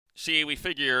See, we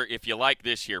figure if you like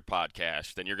this here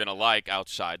podcast, then you're going to like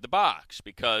Outside the Box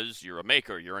because you're a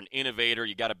maker, you're an innovator,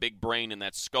 you got a big brain in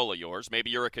that skull of yours. Maybe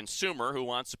you're a consumer who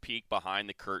wants a peek behind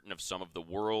the curtain of some of the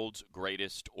world's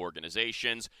greatest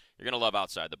organizations. You're going to love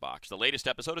Outside the Box. The latest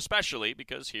episode especially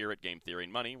because here at Game Theory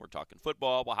and Money, we're talking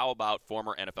football. Well, how about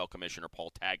former NFL Commissioner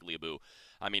Paul Tagliabue?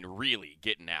 I mean, really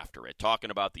getting after it,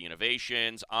 talking about the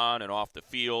innovations on and off the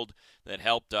field that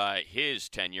helped his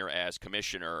tenure as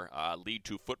commissioner lead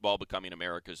to football becoming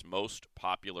America's most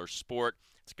popular sport.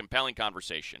 It's a compelling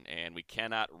conversation, and we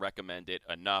cannot recommend it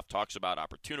enough. Talks about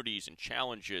opportunities and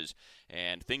challenges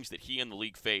and things that he and the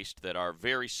league faced that are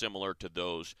very similar to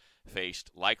those faced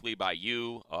likely by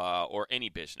you or any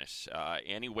business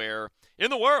anywhere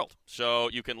in the world. So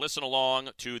you can listen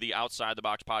along to the Outside the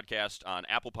Box podcast on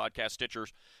Apple Podcasts,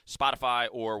 Stitchers, Spotify,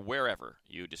 or wherever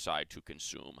you decide to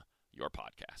consume your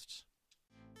podcasts.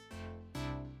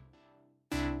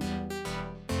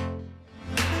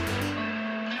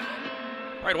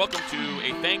 All right, welcome to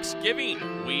a Thanksgiving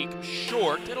week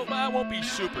short. It won't be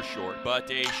super short, but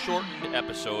a shortened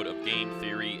episode of Game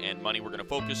Theory and Money. We're going to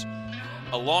focus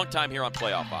a long time here on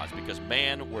playoff odds because,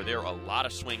 man, were there a lot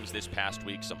of swings this past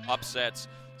week, some upsets,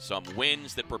 some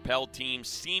wins that propelled teams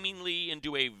seemingly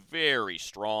into a very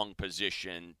strong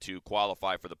position to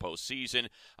qualify for the postseason.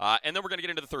 And then we're going to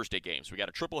get into the Thursday games. We got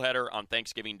a triple header on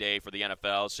Thanksgiving Day for the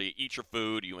NFL, so you eat your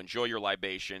food, you enjoy your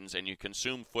libations, and you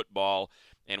consume football.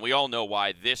 And we all know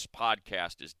why this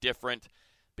podcast is different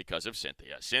because of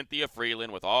Cynthia. Cynthia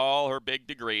Freeland, with all her big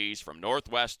degrees from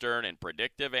Northwestern and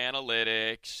predictive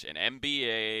analytics and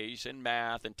MBAs and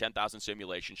math and 10,000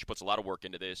 simulations. She puts a lot of work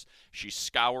into this. She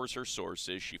scours her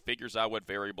sources. She figures out what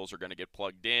variables are going to get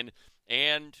plugged in.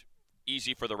 And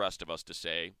easy for the rest of us to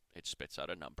say, it spits out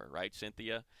a number, right,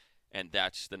 Cynthia? And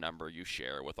that's the number you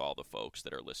share with all the folks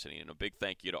that are listening. And a big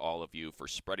thank you to all of you for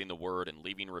spreading the word and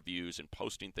leaving reviews and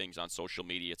posting things on social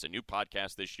media. It's a new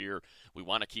podcast this year. We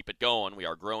want to keep it going. We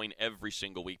are growing every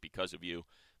single week because of you,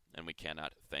 and we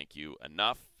cannot thank you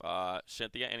enough.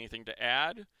 Cynthia, anything to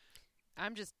add?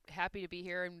 I'm just happy to be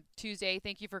here on Tuesday.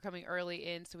 Thank you for coming early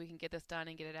in so we can get this done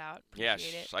and get it out.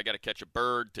 Appreciate Yes, it. I got to catch a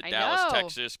bird to Dallas,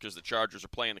 Texas, because the Chargers are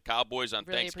playing the Cowboys on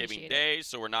Really Thanksgiving Day,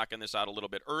 so we're knocking this out a little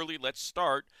bit early. Let's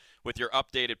start with your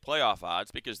updated playoff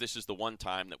odds because this is the one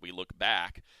time that we look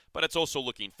back, but it's also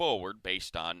looking forward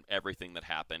based on everything that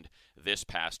happened this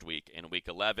past week in Week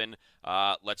 11.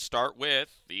 Let's start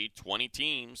with the 20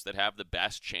 teams that have the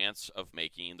best chance of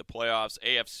making the playoffs,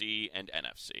 AFC and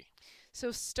NFC.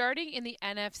 So starting in the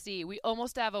NFC, we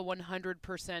almost have a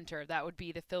 100%er. That would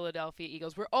be the Philadelphia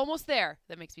Eagles. We're almost there.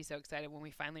 That makes me so excited when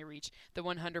we finally reach the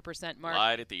 100% mark.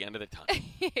 Right at the end of the tunnel.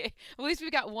 At least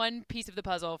we've got one piece of the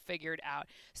puzzle figured out.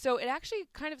 So it actually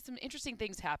kind of some interesting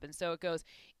things happen. So it goes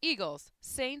Eagles,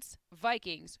 Saints,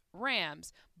 Vikings,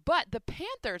 Rams. But the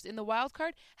Panthers in the wild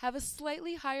card have a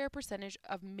slightly higher percentage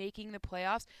of making the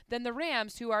playoffs than the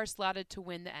Rams, who are slotted to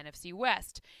win the NFC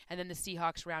West. And then the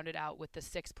Seahawks rounded out with the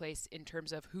sixth place in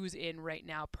terms of who's in right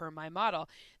now per my model.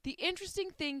 The interesting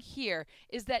thing here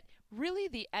is that really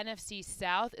the NFC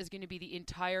South is going to be the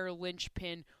entire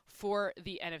linchpin for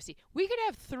the NFC. We could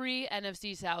have 3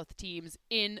 NFC South teams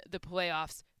in the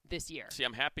playoffs this year. See,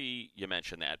 I'm happy you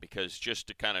mentioned that because just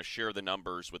to kind of share the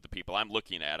numbers with the people, I'm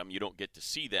looking at them. You don't get to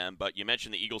see them, but you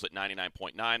mentioned the Eagles at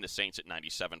 99.9, the Saints at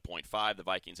 97.5, the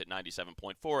Vikings at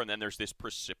 97.4, and then there's this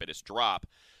precipitous drop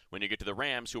when you get to the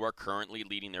Rams, who are currently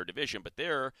leading their division, but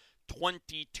they're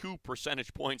 22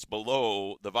 percentage points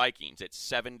below the Vikings at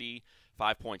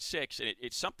 75.6, and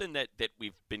it's something that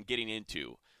we've been getting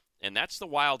into. And that's the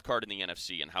wild card in the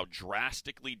NFC and how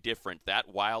drastically different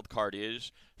that wild card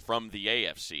is from the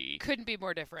AFC. Couldn't be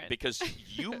more different. Because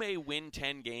you may win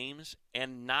 10 games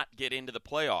and not get into the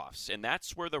playoffs. And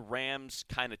that's where the Rams'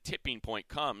 kind of tipping point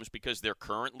comes because they're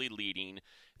currently leading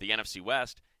the NFC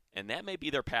West, and that may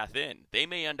be their path in. They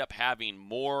may end up having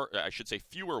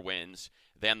fewer wins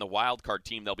than the wild card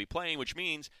team they'll be playing, which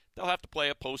means they'll have to play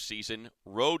a postseason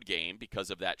road game because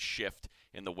of that shift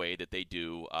in the way that they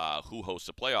do who hosts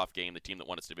a playoff game, the team that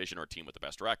won its division or a team with the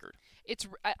best record. It's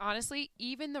honestly,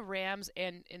 even the Rams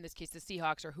and in this case the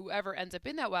Seahawks or whoever ends up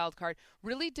in that wild card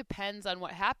really depends on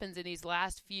what happens in these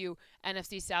last few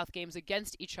NFC South games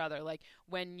against each other. Like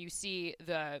when you see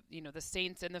the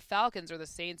Saints and the Falcons, or the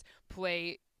Saints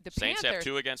play the Saints Panthers.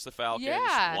 have 2 against the Falcons,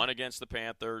 Yeah. 1 against the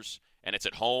Panthers, and it's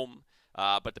at home.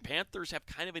 But the Panthers have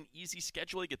kind of an easy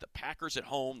schedule. They get the Packers at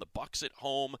home, the Bucs at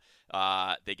home.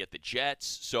 They get the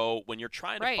Jets. So when you're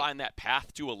trying to find that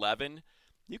path to 11,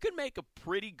 you can make a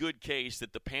pretty good case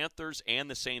that the Panthers and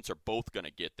the Saints are both going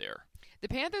to get there. The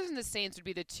Panthers and the Saints would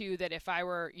be the two that if I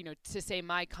were, to say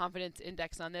my confidence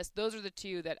index on this, those are the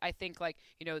two that I think,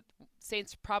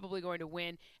 Saints probably going to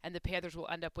win, and the Panthers will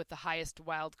end up with the highest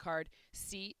wild card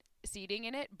seeding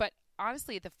in it. But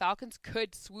honestly, the Falcons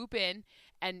could swoop in,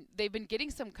 and they've been getting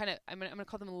some kind of, I'm going to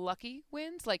call them lucky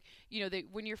wins.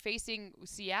 When you're facing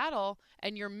Seattle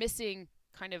and you're missing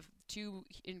kind of two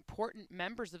important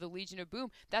members of the Legion of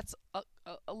Boom, that's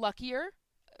a luckier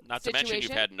Not situation. to mention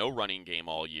you've had no running game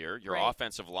all year. Your right.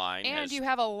 offensive line and you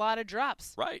have a lot of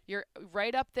drops. Right. You're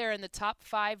right up there in the top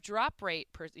 5 drop rate.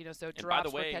 So and drops by the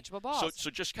way, for catchable balls. So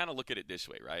just kind of look at it this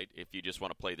way, right? If you just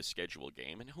want to play the schedule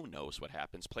game, and who knows what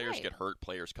happens. Players right. get hurt,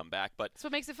 players come back. But that's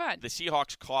what makes it fun. The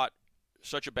Seahawks caught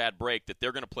such a bad break that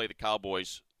they're going to play the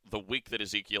Cowboys the week that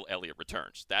Ezekiel Elliott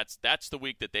returns. That's the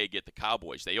week that they get the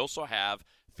Cowboys. They also have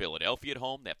Philadelphia at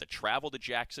home. They have to travel to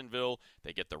Jacksonville.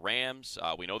 They get the Rams.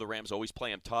 We know the Rams always play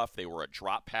them tough. They were a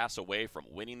drop pass away from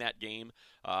winning that game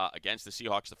against the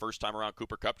Seahawks the first time around.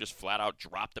 Cooper Kupp just flat out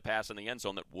dropped the pass in the end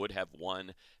zone that would have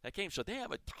won that game. So they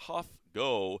have a tough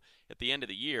go at the end of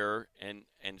the year. And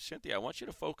Cynthia, I want you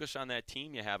to focus on that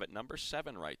team you have at number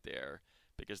 7 right there,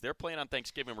 because they're playing on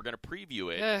Thanksgiving. We're going to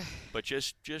preview it, but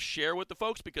just share with the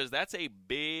folks, because that's a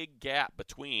big gap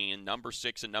between number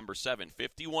 6 and number 7.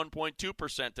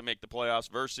 51.2% to make the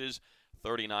playoffs versus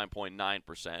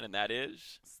 39.9%, and that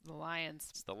is? It's the Lions.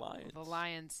 It's the Lions. The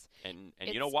Lions. And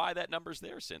you know why that number's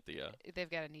there, Cynthia? They've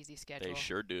got an easy schedule. They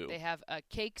sure do. They have a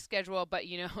cake schedule, but,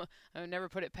 I would never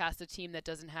put it past a team that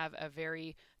doesn't have a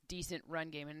very decent run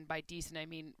game. And by decent, I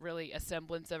mean really a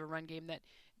semblance of a run game that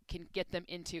can get them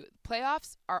into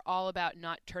playoffs. Are all about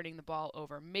not turning the ball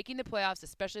over. Making the playoffs,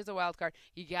 especially as a wild card,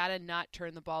 you gotta not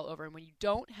turn the ball over. And when you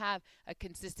don't have a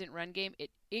consistent run game, it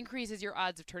increases your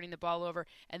odds of turning the ball over.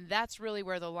 And that's really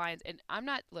where the Lions. And I'm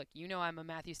not. Look, I'm a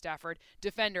Matthew Stafford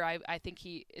defender. I think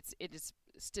it is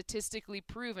statistically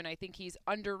proven. I think he's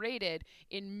underrated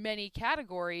in many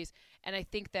categories. And I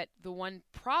think that the one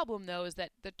problem though is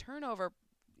that the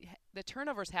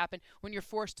turnovers happen when you're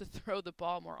forced to throw the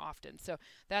ball more often. So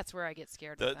that's where I get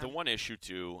scared. The one issue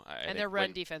too, and their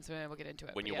run defense. We'll get into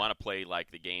it. When you want to play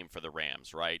like the game for the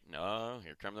Rams, right? No,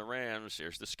 here come the Rams.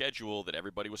 Here's the schedule that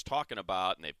everybody was talking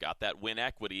about, and they've got that win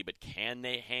equity. But can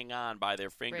they hang on by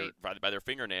their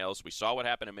fingernails? We saw what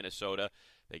happened in Minnesota.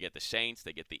 They get the Saints,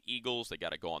 they get the Eagles. They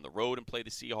got to go on the road and play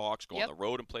the Seahawks. Go on the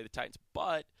road and play the Titans.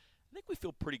 But I think we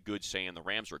feel pretty good saying the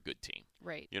Rams are a good team.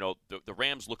 Right. The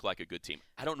Rams look like a good team.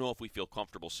 I don't know if we feel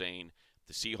comfortable saying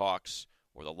the Seahawks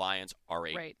or the Lions are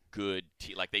a good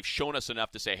team. Like, they've shown us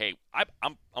enough to say, hey, I'm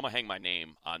going to hang my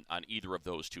name on either of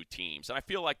those two teams. And I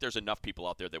feel like there's enough people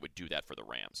out there that would do that for the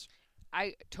Rams.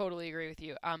 I totally agree with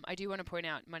you. I do want to point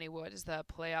out, Money, what is the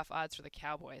playoff odds for the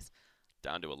Cowboys?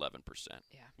 Down to 11%.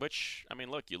 Yeah. Which, I mean,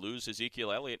 look, you lose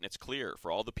Ezekiel Elliott, and it's clear for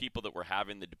all the people that were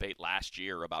having the debate last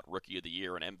year about Rookie of the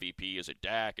Year and MVP, is it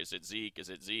Dak, is it Zeke, is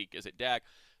it Zeke, is it Dak?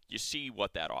 You see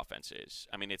what that offense is.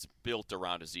 I mean, it's built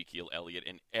around Ezekiel Elliott,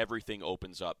 and everything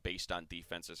opens up based on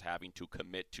defenses having to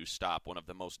commit to stop one of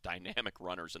the most dynamic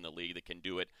runners in the league that can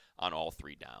do it on all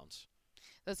 3 downs.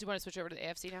 Do you want to switch over to the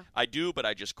AFC now? I do, but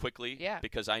I just quickly,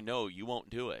 because I know you won't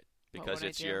do it. Because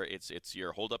it's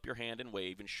your hold up your hand and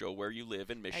wave and show where you live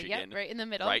in Michigan. Right in the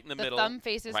middle. Right in the middle. The thumb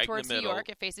faces towards New York.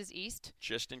 It faces east.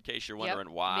 Just in case you're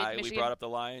wondering why we brought up the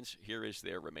Lions, here is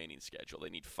their remaining schedule. They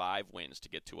need 5 wins to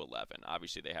get to 11.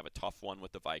 Obviously, they have a tough one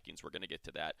with the Vikings. We're going to get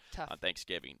to that on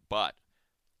Thanksgiving. But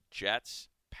Jets,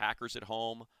 Packers at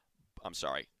home. I'm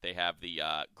sorry. They have the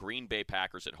Green Bay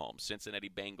Packers at home, Cincinnati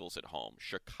Bengals at home,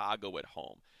 Chicago at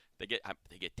home. They get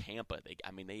Tampa.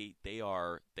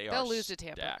 They'll lose to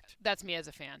Tampa. Stacked. That's me as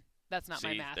a fan. That's not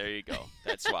my math. There you go.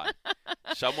 That's why.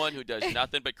 Someone who does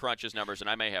nothing but crunches numbers, and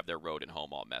I may have their road and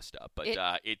home all messed up, but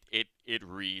it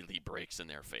really breaks in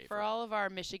their favor. For all of our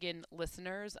Michigan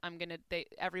listeners,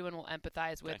 everyone will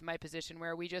empathize with my position,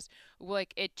 where we just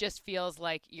it just feels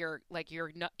like your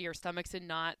stomach's in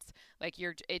knots, it's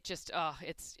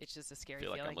just a scary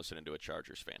feeling. I feel like I'm listening to a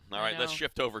Chargers fan. All right, let's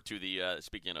shift over to the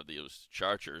speaking of those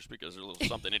Chargers, because there's a little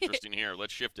something interesting here.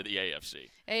 Let's shift to the AFC.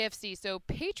 AFC. So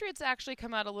Patriots actually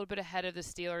come out a little bit ahead of the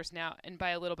Steelers now, and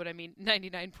by a little bit I mean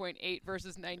 99.8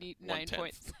 versus 99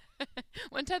 points.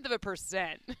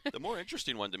 0.1%. The more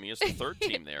interesting one to me is the third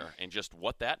team there, and just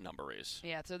what that number is.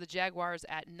 Yeah, so the Jaguars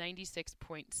at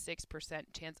 96.6%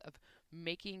 chance of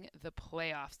making the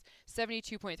playoffs,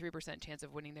 72.3% chance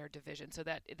of winning their division. So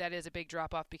that is a big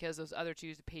drop off, because those other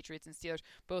two, the Patriots and Steelers,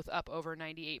 both up over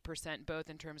 98%,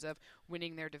 both in terms of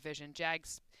winning their division.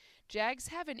 Jags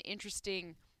have an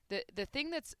interesting. The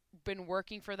thing that's been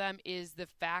working for them is the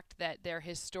fact that their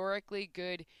historically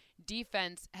good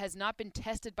defense has not been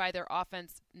tested by their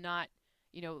offense not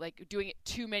like doing it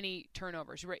too many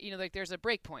turnovers, right? Like there's a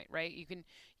break point, right?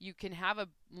 You can have a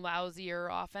lousier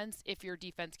offense if your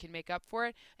defense can make up for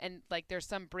it, and like there's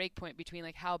some break point between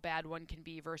like how bad one can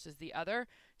be versus the other.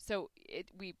 So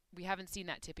we haven't seen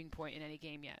that tipping point in any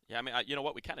game yet. Yeah, I mean, you know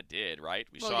what? We kind of did, right?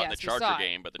 We Well, saw it in yes, the we Charger saw it.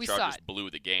 game, but the We saw Chargers it.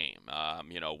 blew the game,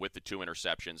 with the 2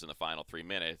 interceptions in the final 3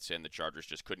 minutes, and the Chargers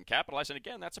just couldn't capitalize. And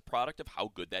again, that's a product of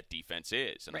how good that defense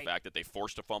is, and Right. the fact that they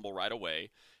forced a fumble right away,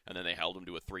 and then they held them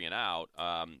to a 3-and-out.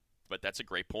 But that's a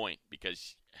great point,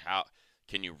 because how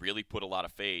can you really put a lot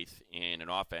of faith in an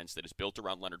offense that is built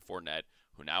around Leonard Fournette,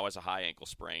 who now has a high ankle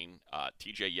sprain?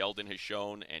 TJ Yeldon has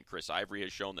shown, and Chris Ivory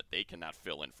has shown that they cannot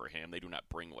fill in for him. They do not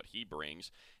bring what he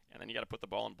brings. And then you got to put the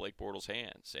ball in Blake Bortles'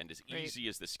 hands. And as Right. easy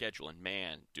as the schedule, and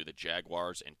man, do the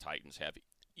Jaguars and Titans have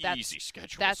easy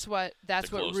schedules. That's what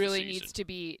close the really season. needs to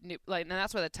be like, and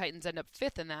that's why the Titans end up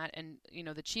 5th in that, and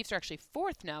the Chiefs are actually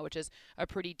 4th now, which is a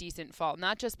pretty decent fall,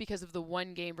 not just because of the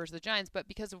one game versus the Giants, but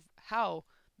because of how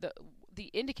the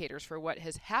indicators for what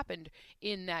has happened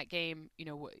in that game.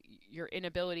 Your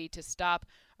inability to stop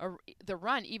the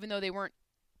run, even though they weren't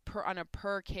on a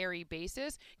per carry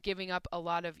basis, giving up a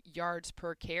lot of yards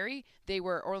per carry.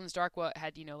 Orleans Darkwa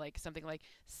had like something like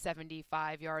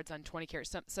 75 yards on 20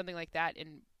 carries, something like that.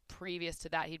 And previous to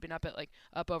that, he'd been up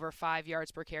over 5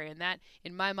 yards per carry. And that,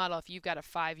 in my model, if you've got a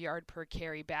 5 yard per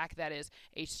carry back, that is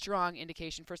a strong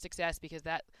indication for success, because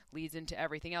that leads into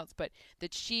everything else. But the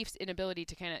Chiefs' inability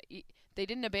to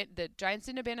the Giants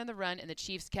didn't abandon the run, and the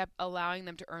Chiefs kept allowing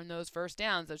them to earn those first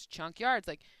downs, those chunk yards.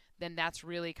 Then that's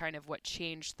really kind of what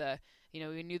changed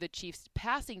we knew the Chiefs'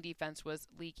 passing defense was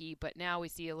leaky, but now we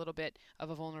see a little bit of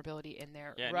a vulnerability in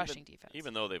their rushing defense.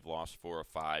 Even though they've lost 4 or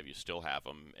 5, you still have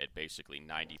them at basically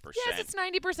 90%. Yes, it's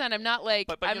 90%. I'm not like.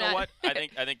 But you know what? I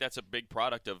think that's a big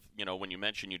product of when you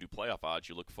mention you do playoff odds,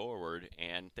 you look forward,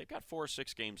 and they've got 4 or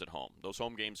 6 games at home. Those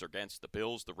home games are against the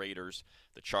Bills, the Raiders,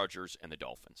 the Chargers, and the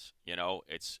Dolphins.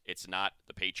 It's not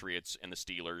the Patriots and the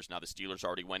Steelers. Now the Steelers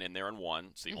already went in there and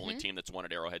won. It's the only team that's won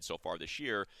at Arrowhead so far this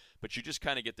year. But you just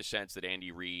kind of get the sense that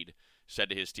Andy Reid said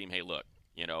to his team, hey, look,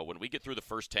 when we get through the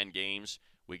first 10 games,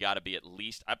 we got to be at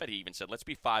least, I bet he even said, let's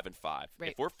be 5-5. Right.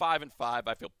 If we're 5-5,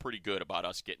 I feel pretty good about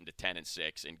us getting to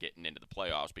 10-6 and getting into the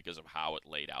playoffs because of how it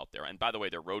laid out there. And by the way,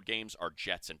 their road games are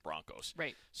Jets and Broncos.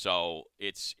 Right. So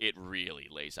it really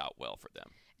lays out well for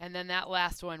them. And then that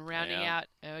last one, rounding Yeah.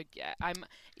 out,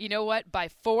 by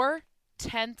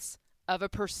 0.4 of a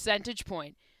percentage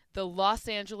point, the Los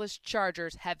Angeles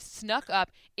Chargers have snuck up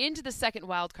into the second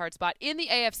wild card spot in the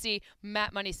AFC.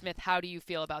 Matt Money Smith, how do you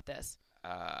feel about this? You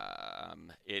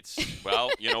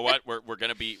know what? We're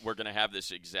gonna have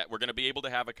this we're gonna be able to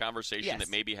have a conversation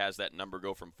that maybe has that number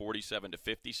go from 47 to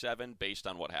 57 based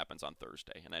on what happens on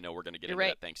Thursday. And I know we're gonna get into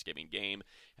that Thanksgiving game,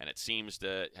 and it seems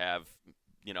to have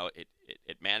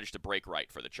it managed to break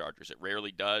right for the Chargers. It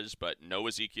rarely does, but no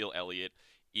Ezekiel Elliott.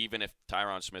 Even if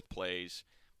Tyron Smith plays,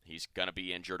 he's going to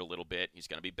be injured a little bit. He's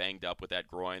going to be banged up with that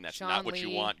groin. That's not what you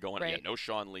want going. Right. Yeah, no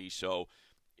Sean Lee. So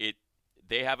they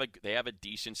have a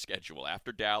decent schedule.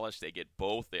 After Dallas, they get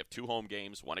both. They have 2 home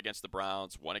games, one against the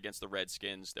Browns, one against the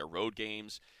Redskins. Their road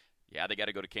games, yeah, they got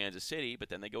to go to Kansas City, but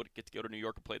then they get to go to New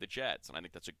York and play the Jets, and I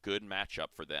think that's a good matchup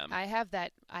for them. I have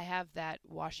that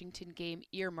Washington game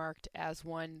earmarked as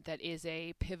one that is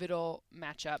a pivotal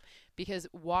matchup, because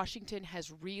Washington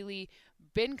has really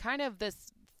been kind of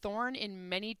this thorn in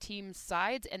many teams'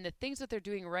 sides, and the things that they're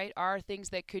doing right are things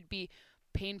that could be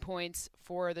pain points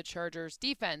for the Chargers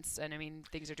defense. And I mean,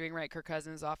 things they're doing right. Kirk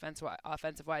Cousins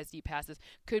offensive-wise deep passes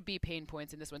could be pain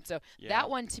points in this one. So that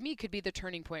one to me could be the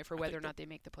turning point for whether or not they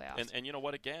make the playoffs. And you know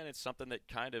what? Again, it's something that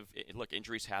kind of look,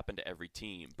 injuries happen to every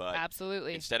team, but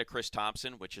absolutely, instead of Chris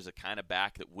Thompson, which is a kind of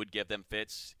back that would give them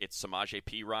fits, it's Samaje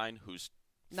Perine, who's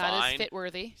not fine. as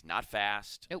fit-worthy. He's not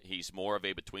fast. Nope. He's more of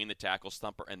a between-the-tackles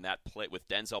thumper, and that play with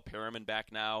Denzel Perryman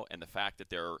back now, and the fact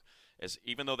that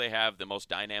even though they have the most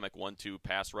dynamic 1-2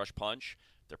 pass rush punch,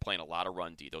 they're playing a lot of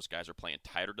run D. Those guys are playing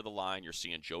tighter to the line. You're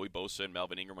seeing Joey Bosa and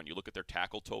Melvin Ingram. When you look at their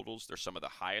tackle totals, they're some of the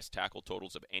highest tackle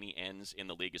totals of any ends in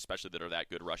the league, especially that are that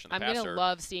good rushing the passer. I'm going to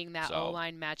love seeing that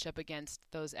O-line matchup against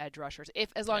those edge rushers,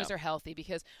 as long as they're healthy,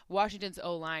 because Washington's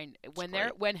O-line,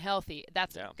 when healthy,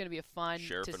 that's going to be a fun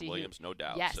Sheriff to see. And Williams, no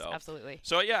doubt. Yes, absolutely.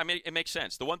 So, yeah, I mean, it makes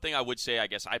sense. The one thing I would say, I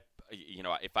guess,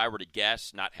 if I were to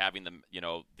guess, not having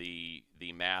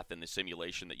the math and the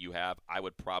simulation that you have, I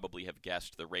would probably have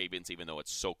guessed the Ravens, even though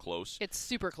it's so close. It's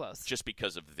super close. Just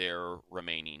because of their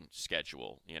remaining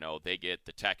schedule. They get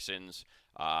the Texans,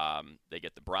 they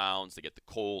get the Browns, they get the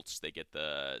Colts, they get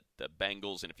the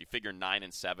Bengals, and if you figure 9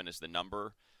 and 7 is the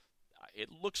number, it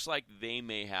looks like they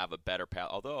may have a better path.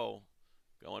 Although,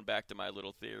 going back to my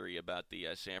little theory about the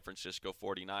San Francisco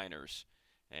 49ers,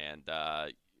 And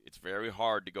it's very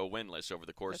hard to go winless over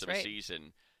the course That's of a right.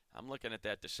 season. I'm looking at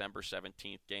that December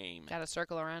 17th game. Got a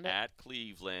circle around it. At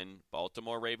Cleveland,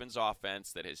 Baltimore Ravens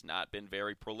offense that has not been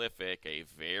very prolific, a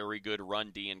very good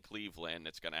run D in Cleveland.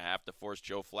 It's going to have to force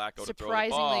Joe Flacco to throw the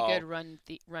ball. Surprisingly good run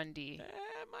D.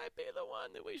 That might be the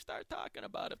one that we start talking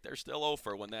about if they're still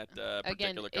over when that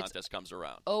particular contest comes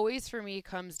around. Always for me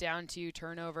comes down to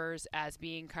turnovers as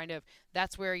being kind of,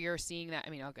 that's where you're seeing that. I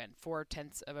mean, again,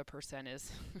 0.4%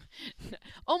 is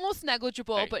almost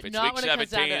negligible, hey, but if it's not week when 17, it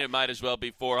comes down to it might as well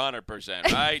be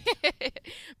 400%, right?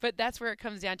 But that's where it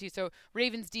comes down to. So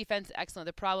Ravens defense, excellent.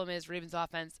 The problem is Ravens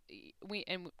offense.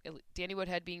 Danny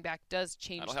Woodhead being back does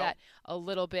change that a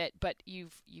little bit, but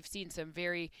you've seen some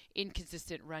very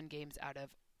inconsistent run games out of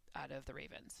the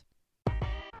Ravens.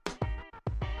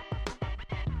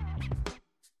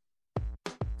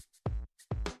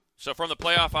 So from the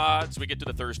playoff odds, we get to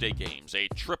the Thursday games, a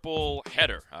triple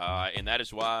header, and that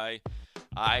is why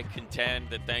I contend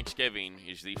that Thanksgiving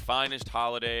is the finest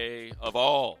holiday of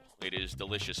all. It is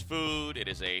delicious food. It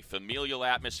is a familial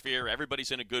atmosphere.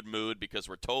 Everybody's in a good mood because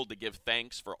we're told to give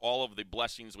thanks for all of the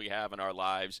blessings we have in our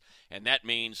lives, and that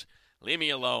means leave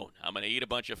me alone. I'm going to eat a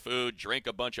bunch of food, drink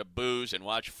a bunch of booze, and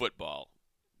watch football.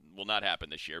 Will not happen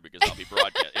this year because I'll be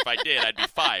broadcasting. If I did, I'd be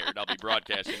fired. I'll be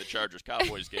broadcasting the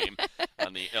Chargers-Cowboys game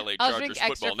on the LA Chargers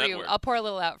Football Network. I'll pour a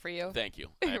little out for you. Thank you.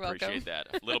 I appreciate that.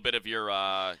 A little bit of your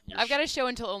I've got a show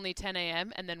until only 10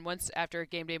 a.m., and then once after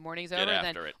game day morning's over,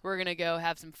 then we're going to go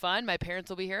have some fun. My parents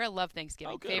will be here. I love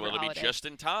Thanksgiving. Oh, good. Favorite it'll holiday. be just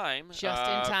in time. Just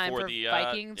in time for the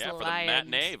Vikings, for the Lions.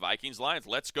 matinee, Vikings-Lions.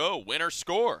 Let's go. Winner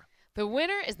score. The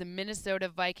winner is the Minnesota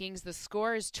Vikings. The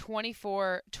score is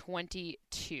 24-22.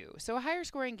 So a higher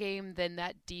scoring game than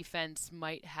that defense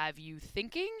might have you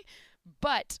thinking.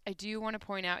 But I do want to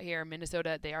point out here,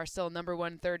 Minnesota, they are still number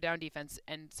one third down defense.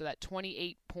 And so that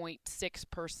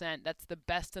 28.6%, that's the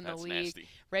best in the league. Nasty.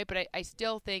 Right? But I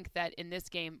still think that in this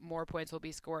game, more points will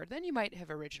be scored than you might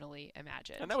have originally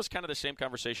imagined. And that was kind of the same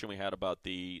conversation we had about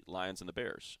the Lions and the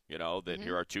Bears. You know, that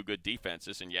here are two good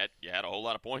defenses, and yet you had a whole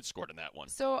lot of points scored in that one.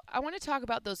 So I want to talk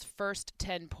about those first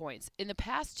 10 points. In the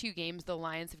past two games, the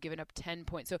Lions have given up 10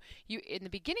 points. So in the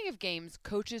beginning of games,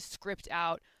 coaches script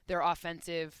out their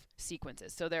offensive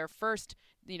sequences. So their first,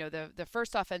 the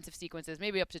first offensive sequences,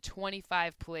 maybe up to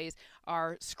 25 plays,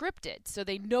 are scripted. So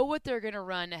they know what they're going to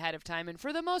run ahead of time, and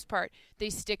for the most part, they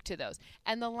stick to those.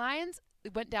 And the Lions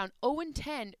went down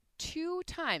 0-10 two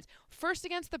times, first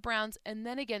against the Browns and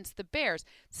then against the Bears.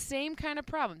 Same kind of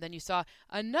problem. Then you saw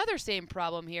another same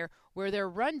problem here where their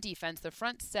run defense, the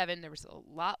front seven, there was a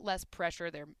lot less pressure.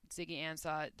 Ziggy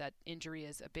Ansah, that injury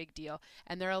is a big deal,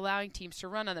 and they're allowing teams to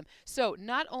run on them. So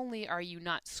not only are you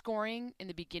not scoring in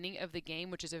the beginning of the game,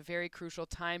 which is a very crucial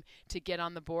time to get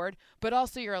on the board, but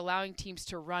also you're allowing teams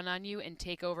to run on you and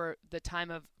take over the time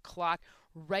of clock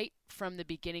right from the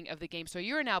beginning of the game. So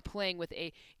you're now playing with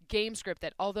a game script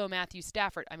that, although Matthew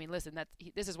Stafford, I mean, listen,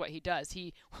 this is what he does.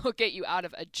 He will get you out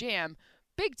of a jam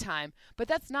big time, but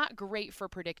that's not great for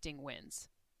predicting wins.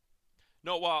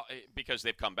 No, well, because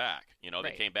they've come back. They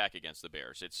Right. came back against the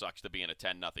Bears. It sucks to be in a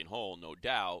 10-0 hole, no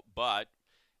doubt, but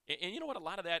and you know what? A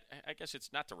lot of that, I guess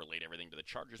it's not to relate everything to the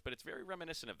Chargers, but it's very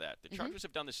reminiscent of that. The Chargers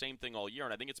have done the same thing all year,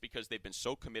 and I think it's because they've been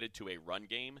so committed to a run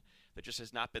game that just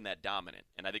has not been that dominant.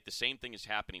 And I think the same thing is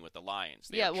happening with the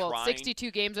Lions.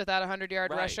 62 games without a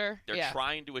 100-yard right. rusher. They're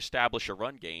trying to establish a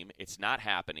run game. It's not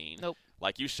happening. Nope.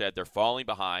 Like you said, they're falling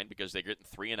behind because they're getting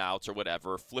 3 and outs or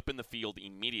whatever, flipping the field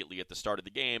immediately at the start of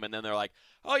the game, and then they're like,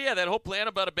 oh, yeah, that whole plan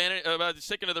about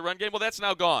sticking to the run game, well, that's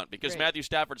now gone because Matthew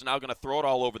Stafford's now going to throw it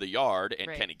all over the yard,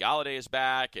 and Kenny Golladay is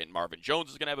back, and Marvin Jones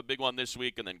is going to have a big one this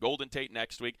week, and then Golden Tate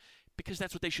next week. Because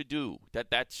that's what they should do.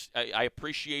 I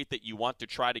appreciate that you want to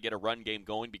try to get a run game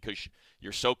going because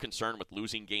you're so concerned with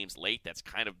losing games late. That's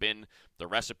kind of been the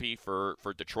recipe for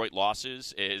Detroit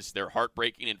losses. Is they're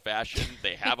heartbreaking in fashion.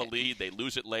 They have a lead, they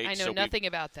lose it late. I know nothing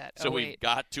about that. So we've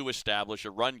got to establish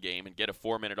a run game and get a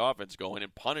 4-minute offense going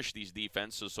and punish these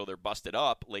defenses so they're busted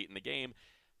up late in the game.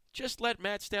 Just let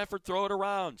Matt Stafford throw it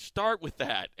around. Start with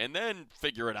that, and then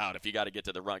figure it out if you got to get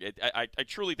to the run. I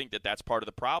truly think that that's part of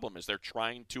the problem is they're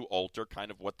trying to alter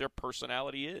kind of what their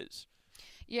personality is.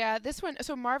 Yeah, this one.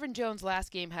 So Marvin Jones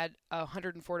last game had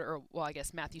 140, or well, I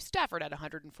guess Matthew Stafford had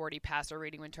 140 passer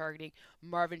rating when targeting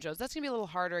Marvin Jones. That's going to be a little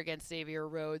harder against Xavier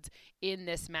Rhodes in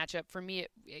this matchup. For me,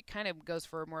 it kind of goes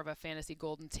for more of a fantasy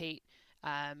Golden Tate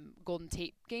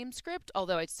game script,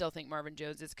 although I still think Marvin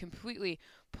Jones is completely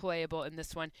playable in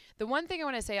this one. The one thing I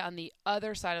want to say on the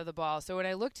other side of the ball, so when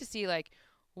I look to see like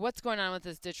what's going on with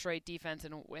this Detroit defense,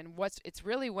 and it's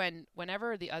really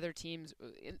whenever the other teams,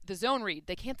 the zone read,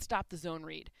 they can't stop the zone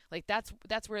read. Like that's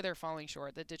where they're falling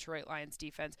short, the Detroit Lions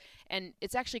defense. And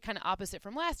it's actually kind of opposite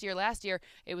from last year. Last year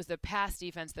it was the pass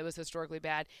defense that was historically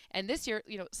bad, and this year,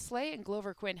 Slay and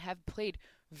Glover Quinn have played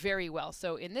very well.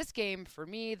 So in this game, for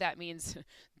me, that means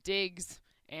Diggs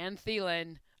and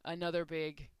Thielen, another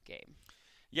big game.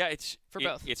 Yeah, it's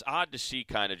both. It's odd to see,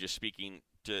 kind of just speaking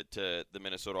to the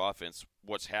Minnesota offense,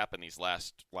 what's happened these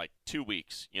last 2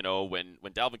 weeks. When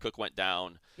Dalvin Cook went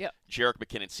down, yep. Jerick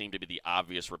McKinnon seemed to be the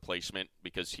obvious replacement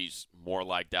because he's more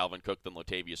like Dalvin Cook than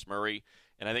Latavius Murray,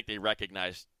 and I think they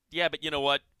recognized, yeah, but you know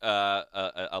what,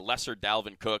 a lesser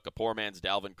Dalvin Cook, a poor man's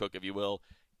Dalvin Cook, if you will,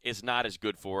 is not as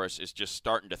good for us as just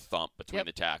starting to thump between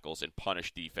the tackles and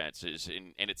punish defenses.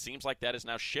 And it seems like that has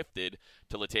now shifted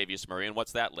to Latavius Murray. And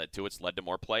what's that led to? It's led to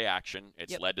more play action.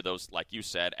 It's led to those, like you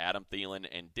said, Adam Thielen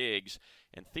and Diggs.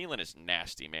 And Thielen is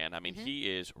nasty, man. I mean,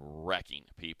 he is wrecking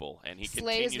people. And he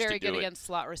Slay continues to do it. is very good against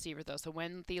slot receiver, though. So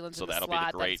when Thielen's in the that'll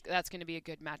slot, be that's going to be a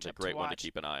good matchup to watch. A great one to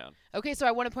keep an eye on. Okay, so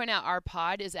I want to point out our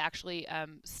pod is actually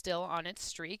still on its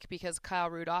streak because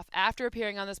Kyle Rudolph, after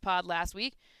appearing on this pod last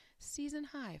week, season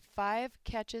high, 5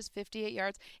 catches, 58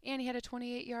 yards, and he had a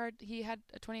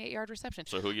 28-yard reception.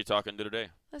 So who are you talking to today?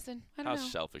 Listen, I don't know. How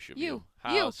selfish of you.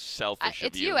 How selfish of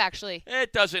it's you. you, actually.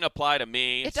 It doesn't apply to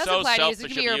me. It does so apply to you.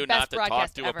 selfish It of you not to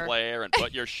talk to ever. a player and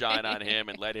put your shine on him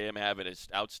and let him have an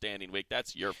outstanding week.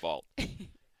 That's your fault.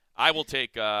 I'll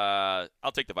take the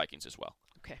Vikings as well.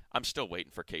 Okay. I'm still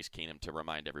waiting for Case Keenum to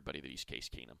remind everybody that he's Case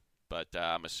Keenum. But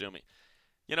I'm assuming.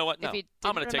 You know what? No,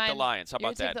 I'm going to take the Lions. How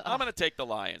about that? I'm going to take the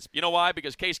Lions. You know why?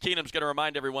 Because Case Keenum's going to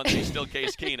remind everyone that he's still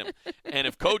Case Keenum. And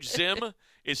if Coach Zim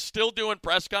is still doing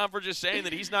press conferences saying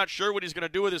that he's not sure what he's going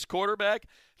to do with his quarterback,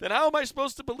 then how am I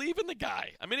supposed to believe in the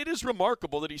guy? I mean, it is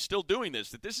remarkable that he's still doing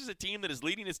this, that this is a team that is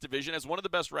leading its division, has one of the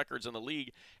best records in the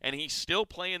league, and he's still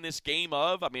playing this game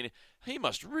of, I mean, he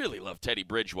must really love Teddy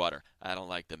Bridgewater. I don't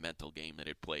like the mental game that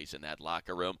it plays in that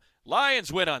locker room.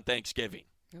 Lions win on Thanksgiving.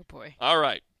 Oh, boy. All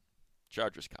right.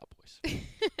 Chargers, Cowboys.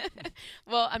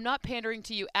 Well, I'm not pandering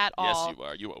to you at all. Yes, you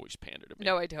are. You always pander to me.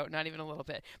 No, I don't. Not even a little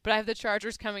bit. But I have the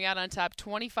Chargers coming out on top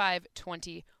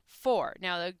 25-24.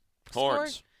 Now,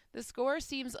 the score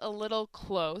seems a little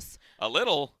close. A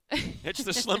little? It's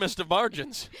the slimmest of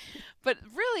margins. But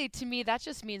really, to me, that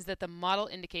just means that the model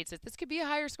indicates that this could be a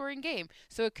higher scoring game.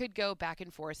 So it could go back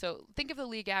and forth. So think of the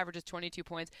league average as 22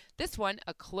 points. This one,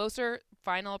 a closer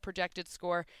final projected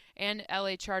score, and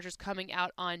LA Chargers coming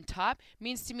out on top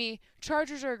means to me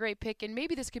Chargers are a great pick, and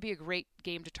maybe this could be a great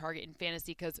game to target in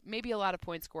fantasy because maybe a lot of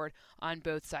points scored on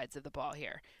both sides of the ball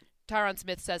here. Tyron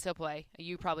Smith says he'll play.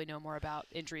 You probably know more about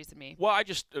injuries than me. Well, I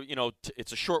just,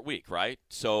 it's a short week, right?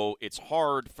 So it's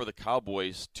hard for the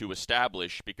Cowboys to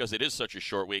establish, because it is such a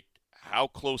short week, how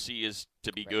close he is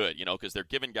to be good, because they're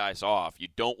giving guys off. You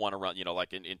don't want to run,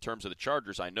 like in terms of the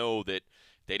Chargers, I know that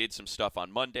they did some stuff on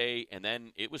Monday, and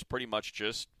then it was pretty much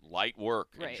just light work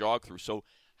and jog through. So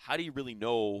how do you really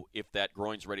know if that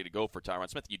groin's ready to go for Tyron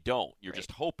Smith? You don't. You're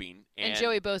just hoping. And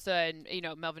Joey Bosa and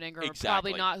Melvin Ingram are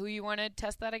probably not who you want to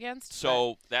test that against.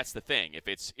 So that's the thing. If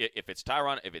it's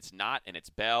Tyron, if it's not, and it's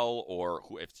Bell or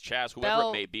if it's Chaz, whoever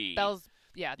it may be.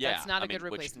 That's not a good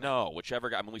replacement. Whichever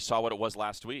guy. I mean, we saw what it was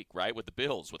last week, right, with the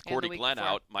Bills, with Cordy Glenn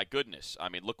out. My goodness. I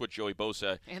mean, look what Joey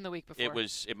Bosa. And the week before.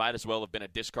 It might as well have been a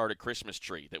discarded Christmas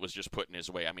tree that was just put in his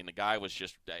way. I mean, the guy was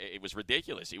just, it was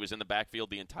ridiculous. He was in the backfield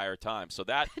the entire time. So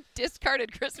that.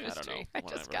 Discarded Christmas tree. I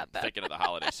just got that. I'm thinking of the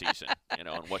holiday season, and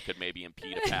what could maybe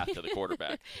impede a path to the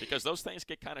quarterback. Because those things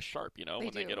get kind of sharp,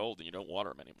 when they get old and you don't water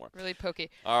them anymore. Really pokey.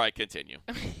 All right, continue.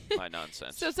 My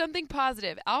nonsense. So something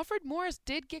positive. Alfred Morris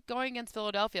did get going against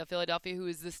Philadelphia, who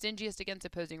is the stingiest against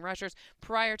opposing rushers.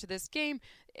 Prior to this game,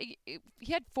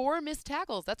 he had 4 missed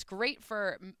tackles. That's great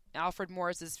for Alfred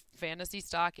Morris's fantasy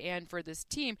stock and for this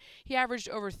team. He averaged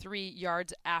over 3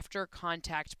 yards after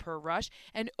contact per rush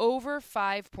and over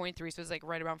 5.3, so it's like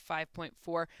right around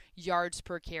 5.4 yards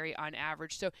per carry on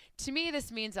average. So to me,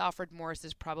 this means Alfred Morris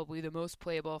is probably the most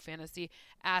playable fantasy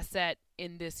asset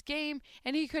in this game,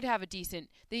 and he could have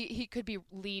he could be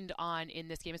leaned on in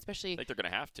this game, especially. I think they're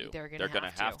going to have to. They're going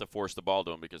to have to force the ball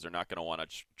to him because they're not going to want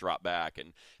to drop back.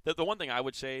 And the one thing I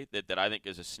would say that I think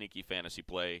is a sneaky fantasy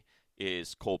play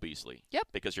is Cole Beasley. Yep.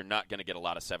 Because you're not going to get a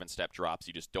lot of 7-step drops.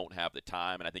 You just don't have the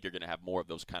time, and I think you're going to have more of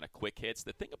those kind of quick hits.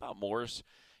 The thing about Morris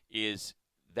is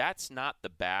that's not the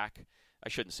back. I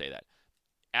shouldn't say that.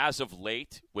 As of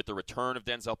late, with the return of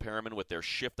Denzel Perryman, with their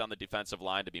shift on the defensive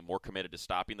line to be more committed to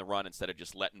stopping the run instead of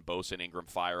just letting Bosa and Ingram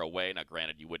fire away. Now,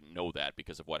 granted, you wouldn't know that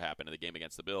because of what happened in the game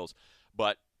against the Bills.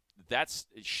 But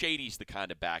Shady's the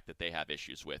kind of back that they have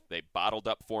issues with. They bottled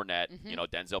up Fournette. Mm-hmm.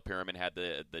 Denzel Perriman had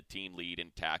the team lead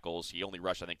in tackles. He only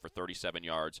rushed, I think, for 37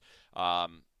 yards.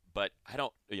 But I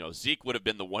don't, Zeke would have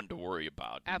been the one to worry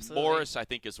about. Absolutely. Morris, I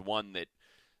think, is one that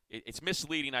it's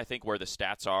misleading, I think, where the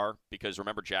stats are, because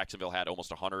remember, Jacksonville had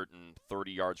almost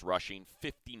 130 yards rushing.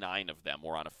 59 of them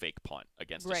were on a fake punt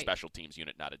against a special teams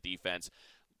unit, not a defense.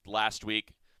 Last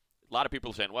week, a lot of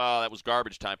people are saying, well, that was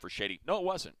garbage time for Shady. No, it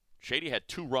wasn't. Shady had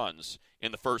 2 runs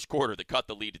in the first quarter that cut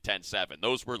the lead to 10-7.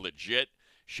 Those were legit.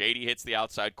 Shady hits the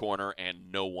outside corner, and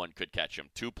no one could catch him.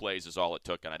 2 plays is all it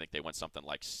took, and I think they went something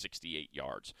like 68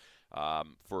 yards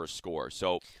for a score.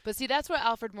 But see, that's what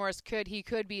Alfred Morris could. He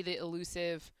could be the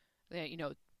elusive,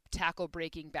 tackle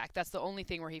breaking back. That's the only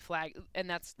thing where he flagged, and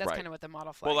that's right. kind of what the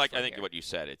model flags. Well, I think here. what you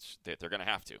said, it's that they're going to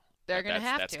have to. They're going to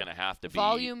have to. That's going to have to be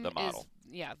volume the model.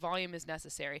 Volume is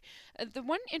necessary. The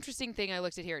one interesting thing I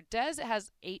looked at here, Dez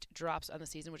has 8 drops on the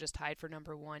season, which is tied for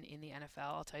number 1 in the NFL.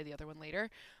 I'll tell you the other one later.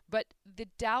 But the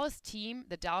Dallas team,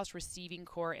 the Dallas receiving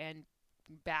core and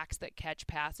backs that catch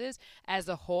passes as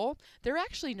a whole, they're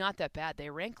actually not that bad. They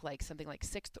rank like something like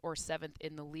 6th or 7th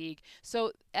in the league.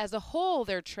 So as a whole,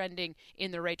 they're trending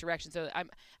in the right direction. So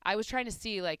I was trying to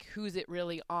see like who's it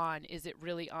really on? Is it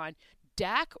really on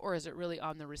Dak or is it really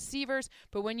on the receivers?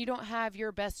 But when you don't have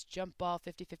your best jump ball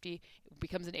 50-50, it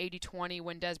becomes an 80-20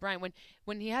 when Dez Bryant,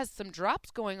 when he has some drops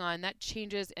going on, that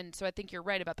changes. And so I think you're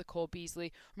right about the Cole Beasley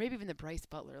or maybe even the Bryce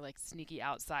Butler like sneaky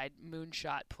outside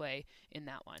moonshot play in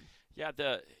that one. Yeah,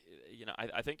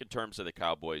 I think in terms of the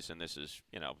Cowboys, and this is,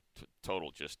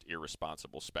 total just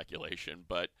irresponsible speculation,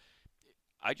 but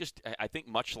I think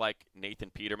much like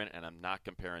Nathan Peterman, and I'm not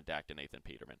comparing Dak to Nathan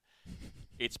Peterman,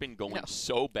 it's been going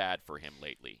so bad for him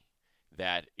lately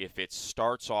that if it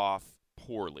starts off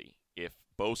poorly, if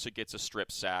Bosa gets a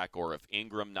strip sack or if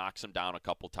Ingram knocks him down a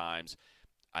couple times,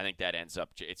 I think that ends up,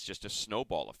 it's just a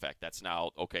snowball effect. That's now,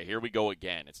 okay, here we go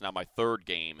again. It's now my 3rd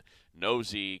game. No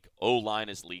Zeke. O-line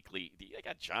is leaky. They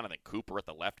got Jonathan Cooper at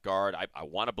the left guard. I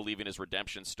want to believe in his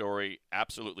redemption story.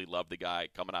 Absolutely love the guy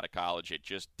coming out of college. It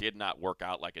just did not work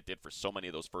out like it did for so many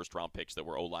of those first-round picks that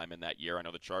were O-linemen that year. I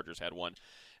know the Chargers had one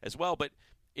as well, but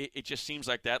it just seems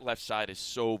like that left side is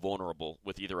so vulnerable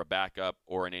with either a backup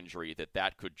or an injury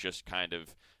that could just kind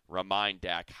of remind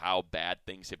Dak how bad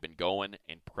things have been going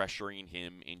and pressuring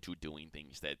him into doing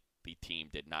things that the team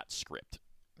did not script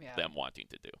them wanting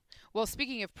to do. Well,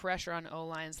 speaking of pressure on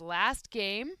O-lines, last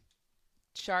game,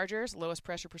 Chargers, lowest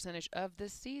pressure percentage of the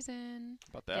season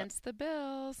against the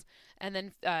Bills. And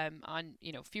then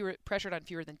pressured on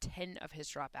fewer than 10 of his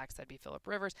dropbacks. That'd be Phillip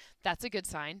Rivers. That's a good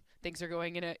sign. Things are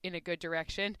going in a good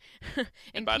direction.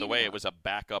 and by the way, it was a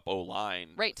backup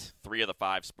O-line. Right. 3 of the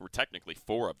 5, or technically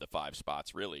 4 of the 5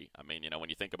 spots, really. I mean, when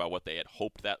you think about what they had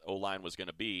hoped that O-line was going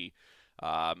to be,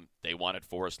 they wanted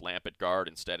Forrest Lamp at guard.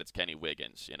 Instead, it's Kenny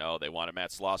Wiggins. They wanted Matt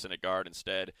Slauson at guard.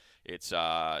 Instead, it's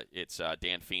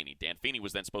Dan Feeney. Dan Feeney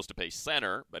was then supposed to play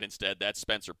center, but instead that's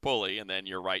Spencer Pulley. And then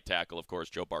your right tackle, of course,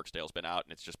 Joe Barksdale's been out,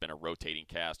 and it's just been a rotating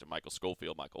cast of Michael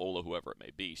Schofield, Michael Ola, whoever it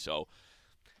may be. So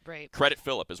right. Credit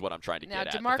Phillip is what I'm trying to get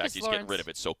at. The fact he's getting rid of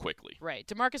it so quickly. Right.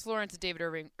 DeMarcus Lawrence and David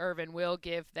Irvin will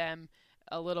give them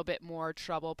a little bit more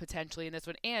trouble potentially in this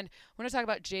one. And I want to talk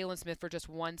about Jalen Smith for just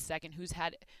 1 second, who's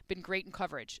been great in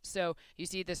coverage. So you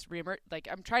see this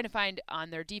I'm trying to find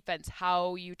on their defense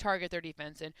how you target their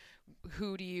defense and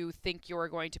who do you think you're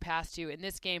going to pass to. In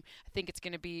this game, I think it's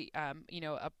going to be a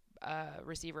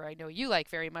receiver I know you like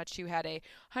very much who had a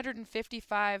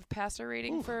 155 passer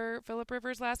rating for Phillip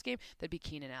Rivers last game. That'd be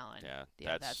Keenan Allen.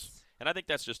 Yeah, and I think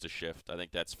that's just a shift. I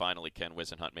think that's finally Ken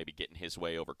Wisenhunt maybe getting his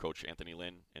way over Coach Anthony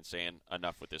Lynn and saying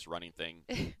enough with this running thing.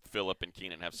 Phillip and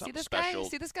Keenan have something special.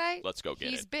 See this guy? Let's go get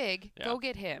He's it. Big. Yeah. Go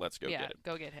get him. Let's go get him.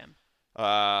 Go get him.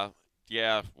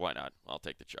 Yeah, why not? I'll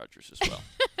take the Chargers as well.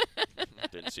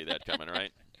 Didn't see that coming,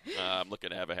 right? I'm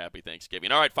looking to have a happy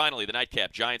Thanksgiving. All right, finally, the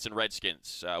nightcap, Giants and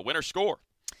Redskins. Winner score.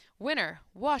 Winner,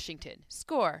 Washington.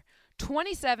 Score,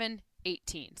 27-18.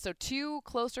 So 2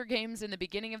 closer games in the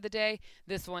beginning of the day.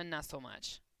 This one, not so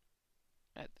much.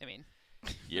 I mean...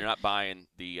 You're not buying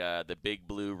the Big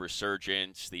Blue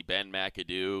resurgence, the Ben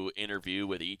McAdoo interview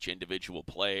with each individual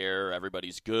player.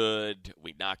 Everybody's good.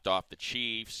 We knocked off the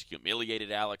Chiefs,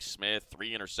 humiliated Alex Smith,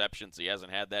 3 interceptions. He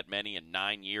hasn't had that many in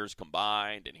 9 years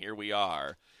combined, and here we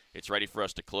are. It's ready for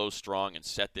us to close strong and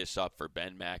set this up for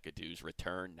Ben McAdoo's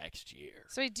return next year.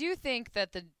 So I do think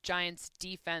that the Giants'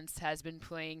 defense has been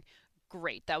playing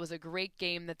great. That was a great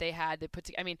game that they had. They put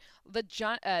the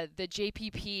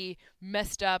JPP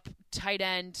messed up tight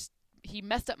end. He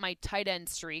messed up my tight end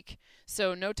streak,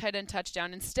 so no tight end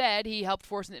touchdown. Instead, he helped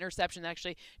force an interception that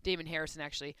actually Damon Harrison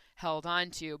actually held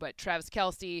on to. But Travis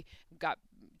Kelce got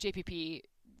JPP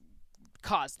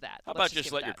caused that. How about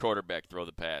just let your quarterback throw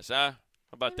the pass, huh?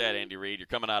 How about that, Andy Reid? You're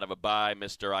coming out of a bye,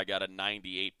 mister. I got a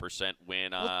 98%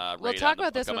 win rate. We'll talk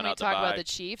about this when we talk about the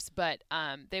Chiefs, but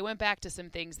they went back to some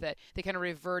things that they kind of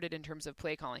reverted in terms of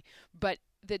play calling. But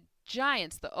the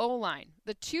Giants, the O-line,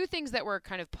 the two things that were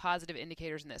kind of positive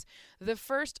indicators in this. The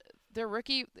first, their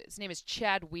rookie, his name is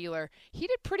Chad Wheeler. He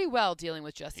did pretty well dealing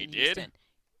with Justin Houston.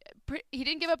 He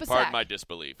didn't give up a sack. Pardon my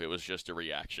disbelief. It was just a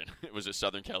reaction. It was a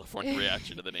Southern California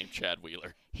reaction to the name Chad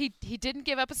Wheeler. He didn't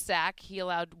give up a sack. He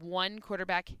allowed one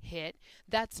quarterback hit.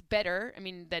 That's better. I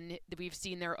mean, than we've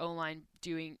seen their O-line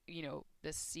doing,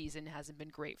 this season hasn't been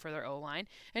great for their O-line.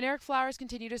 And Eric Flowers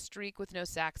continued to streak with no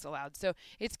sacks allowed. So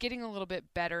it's getting a little bit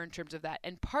better in terms of that.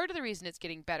 And part of the reason it's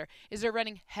getting better is they're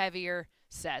running heavier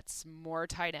sets, more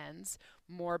tight ends,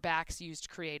 more backs used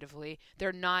creatively.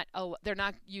 They're not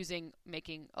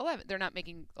making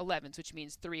 11s, which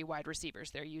means 3 wide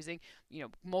receivers. They're using,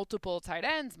 multiple tight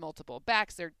ends, multiple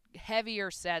backs. They're heavier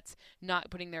sets, not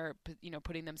putting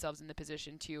themselves in the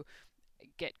position to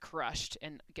get crushed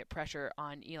and get pressure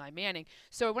on Eli Manning.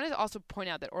 So I wanted to also point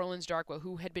out that Orleans Darkwa,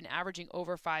 who had been averaging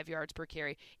over 5 yards per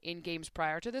carry in games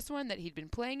prior to this one that he'd been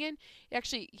playing in,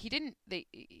 actually he didn't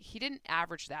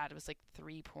average that. It was like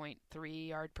 3.3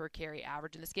 yard per carry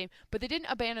average in this game, but they didn't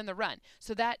abandon the run.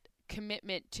 So that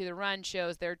commitment to the run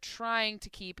shows they're trying to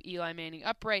keep Eli Manning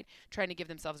upright, trying to give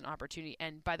themselves an opportunity.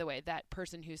 And by the way, that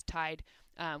person who's tied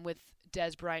with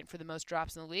Dez Bryant for the most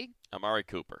drops in the league, Amari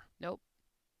Cooper. Nope.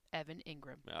 Evan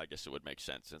Ingram. Well, I guess it would make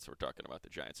sense since we're talking about the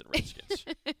Giants and Redskins.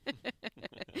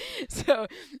 So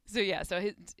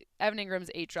Evan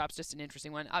Ingram's 8 drops, just an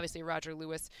interesting one. Obviously, Roger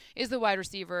Lewis is the wide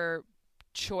receiver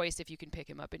choice if you can pick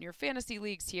him up in your fantasy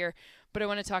leagues here. But I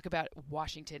want to talk about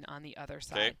Washington on the other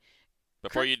side. Okay.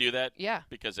 Before you do that, yeah,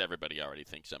 because everybody already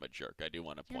thinks I'm a jerk, I do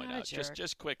want to point out,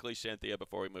 just quickly, Cynthia,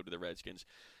 before we move to the Redskins,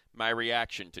 my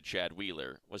reaction to Chad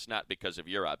Wheeler was not because of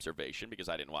your observation, because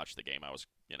I didn't watch the game. I was,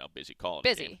 busy calling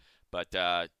the game.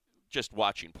 But just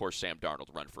watching poor Sam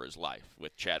Darnold run for his life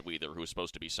with Chad Wheeler, who was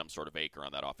supposed to be some sort of anchor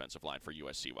on that offensive line for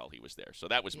USC while he was there. So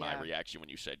that was my reaction when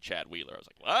you said Chad Wheeler. I was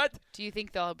like, what? Do you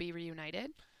think they'll be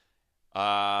reunited?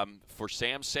 For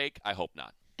Sam's sake, I hope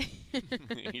not.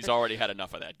 He's already had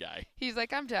enough of that guy. He's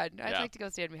like, I'm done. I'd like to go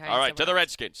stand behind. All right, to the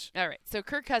Redskins. All right, so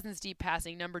Kirk Cousins deep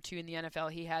passing, number 2 in the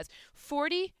NFL. He has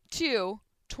 42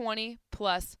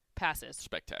 20-plus passes.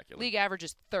 Spectacular. League average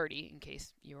is 30, in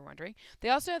case you were wondering. They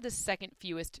also have the second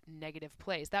fewest negative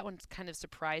plays. That one kind of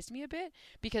surprised me a bit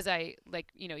because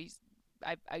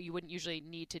you wouldn't usually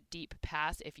need to deep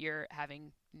pass if you're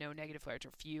having no negative plays or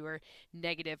fewer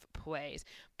negative plays.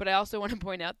 But I also want to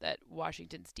point out that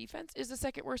Washington's defense is the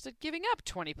second worst at giving up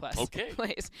 20-plus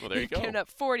plays. Well, there you go. Giving up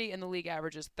 40, and the league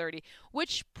average is 30,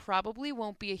 which probably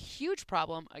won't be a huge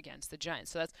problem against the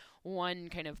Giants. So that's one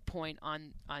kind of point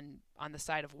on the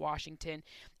side of Washington.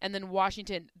 And then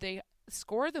Washington, they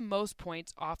score the most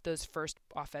points off those first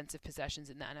offensive possessions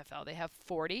in the NFL. They have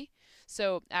 40,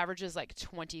 so average is like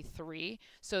 23.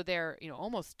 So they're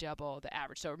almost double the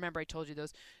average. So remember, I told you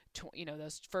those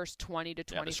those first 20 to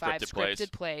 25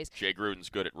 scripted plays. Jay Gruden's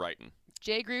good at writing.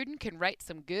 Jay Gruden can write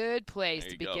some good plays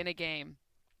to begin a game.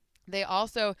 They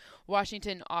also,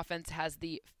 Washington offense has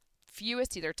the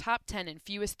fewest, either top 10 and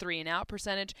fewest 3-and-out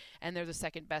percentage, and they're the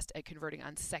second best at converting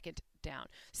on second down.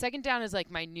 Second down is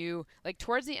like my new,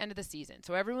 towards the end of the season.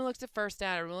 So everyone looks at first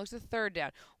down, everyone looks at third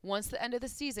down. Once the end of the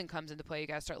season comes into play, you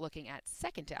got to start looking at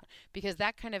second down because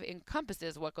that kind of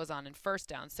encompasses what goes on in first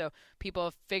down. So people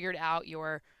have figured out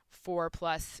your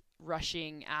 4+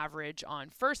 rushing average on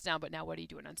first down, but now what are you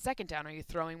doing on second down? Are you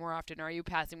throwing more often? Or are you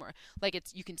passing more?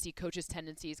 You can see coaches'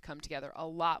 tendencies come together a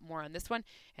lot more on this one,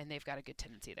 and they've got a good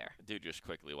tendency there. I do just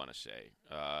quickly want to say,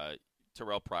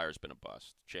 Terrell Pryor's been a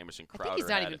bust. Jamison Crowder, I think he's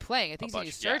not even playing. I think he's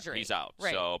in surgery. Yeah, he's out.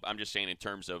 Right. So I'm just saying in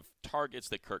terms of targets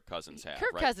that Kirk Cousins has.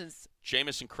 Cousins.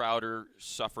 Jamison Crowder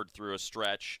suffered through a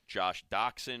stretch. Josh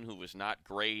Doxson, who was not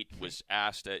great, was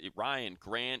asked. Ryan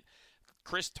Grant.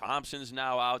 Chris Thompson's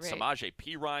now out. Right. Samaje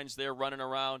Perine's there running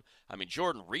around. I mean,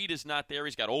 Jordan Reed is not there.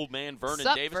 He's got old man Vernon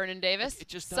Davis. Vernon Davis. It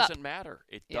just doesn't matter.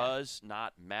 It does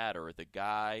not matter. The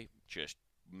guy just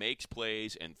makes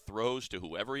plays and throws to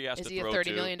whoever he has to throw to. Is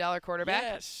he a $30 million quarterback?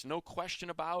 Yes, no question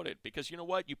about it. Because you know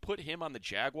what? You put him on the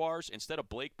Jaguars instead of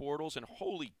Blake Bortles, and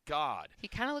holy God. He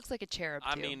kind of looks like a cherub, too.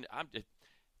 I mean,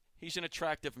 he's an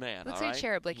attractive man. Looks like a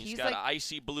cherub. He's got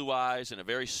icy blue eyes and a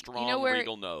very strong,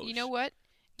 regal nose. You know what?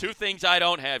 2 things I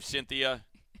don't have, Cynthia.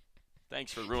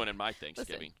 Thanks for ruining my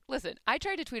Thanksgiving. Listen, I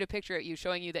tried to tweet a picture at you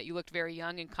showing you that you looked very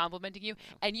young and complimenting you,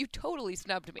 and you totally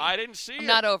snubbed me. I didn't see it. I'm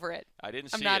not over it. I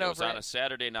didn't see it. It was on a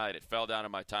Saturday night. It fell down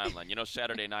on my timeline. You know,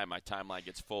 Saturday night, my timeline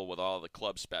gets full with all the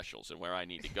club specials and where I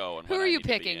need to go. And who are you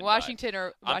picking, Washington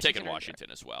or Washington? I'm taking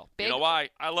Washington as well. You know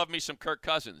why? I love me some Kirk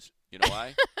Cousins. You know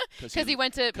why? Because he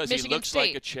went to Michigan State. Because he looks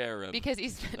like a cherub. Because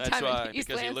he's That's why.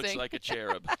 Because he looks like a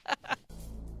cherub.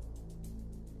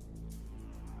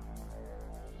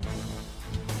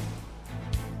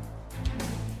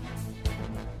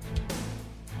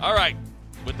 All right.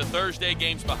 With the Thursday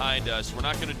games behind us, we're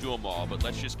not going to do them all, but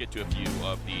let's just get to a few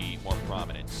of the more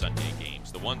prominent Sunday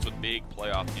games, the ones with big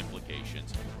playoff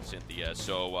implications, Cynthia.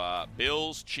 So,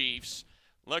 Bills, Chiefs.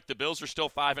 Look, the Bills are still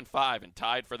 5-5 and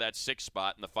tied for that 6th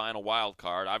spot in the final wild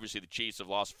card. Obviously, the Chiefs have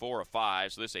lost 4 of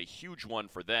 5, so this is a huge one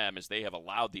for them as they have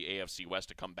allowed the AFC West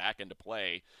to come back into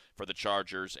play for the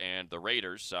Chargers and the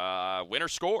Raiders. Winner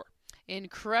score. In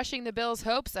crushing the Bills'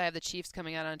 hopes, I have the Chiefs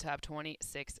coming out on top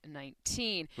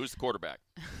 26-19. Who's the quarterback?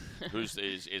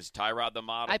 Is Tyrod the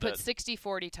model? I put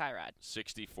 60-40 Tyrod.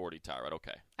 60-40 Tyrod,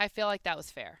 okay. I feel like that was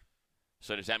fair.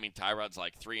 So does that mean Tyrod's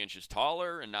like 3 inches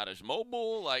taller and not as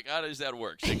mobile? Like, how does that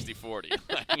work? 60-40.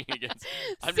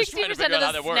 I'm just trying to figure out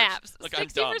how that works. Look,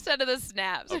 60% of the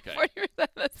snaps. Okay. 40% of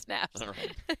the snaps. All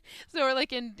right. So we're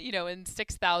like in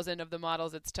 6,000 of the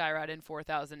models, it's Tyrod. In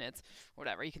 4,000, it's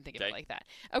whatever. You can think of it like that.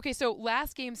 Okay, so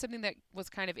last game, something that was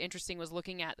kind of interesting was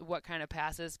looking at what kind of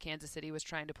passes Kansas City was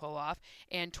trying to pull off.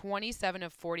 And 27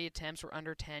 of 40 attempts were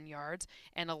under 10 yards,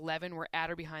 and 11 were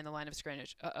at or behind the line of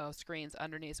scrimmage. Screens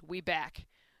underneath. We back.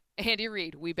 Andy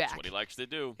Reid, we back. That's what he likes to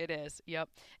do. It is, yep.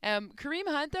 Kareem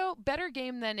Hunt, though, better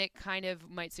game than it kind of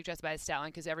might suggest by his stat line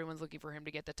because everyone's looking for him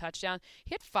to get the touchdown.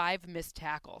 He had 5 missed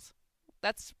tackles.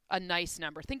 That's a nice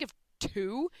number. Think of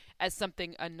 2 as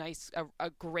something a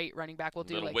great running back will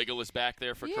do. Little wiggle is back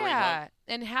there for Kareem Hunt. Yeah,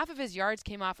 and half of his yards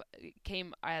came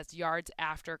as yards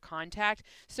after contact.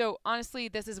 So honestly,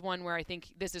 this is one where I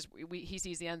think he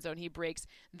sees the end zone, he breaks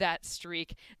that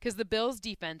streak because the Bills'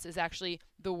 defense is actually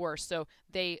the worst. So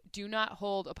they do not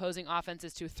hold opposing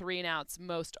offenses to 3 and outs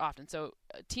most often. So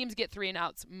teams get 3 and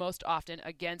outs most often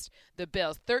against the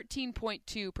Bills,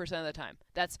 13.2% of the time.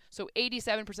 That's so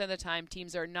 87% of the time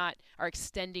teams are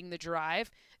extending the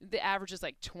drive. The average is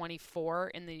like 24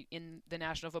 in the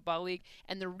National Football League,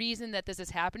 and the reason that this is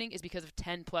happening is because of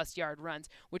 10+ yard runs,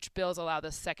 which Bills allow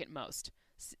the second most.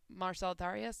 Marcel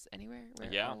Darius, anywhere?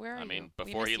 Where I mean,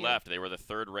 before he left, they were the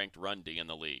 3rd-ranked run D in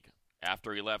the league.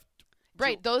 After he left,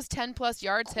 right, those 10+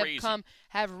 yards crazy.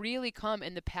 have really come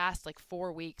in the past like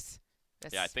 4 weeks.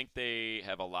 Yeah, I think they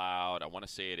have allowed, I want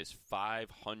to say it is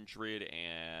 500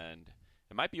 and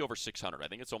it might be over 600. I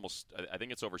think it's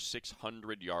over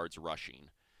 600 yards rushing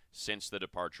since the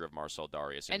departure of Marcel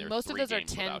Darius. And most of those are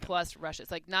 10+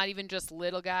 rushes, like not even just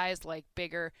little guys, like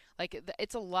bigger. Like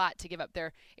it's a lot to give up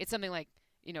there. It's something like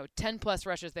 10+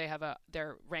 rushes.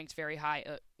 They're ranked very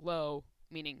high, low,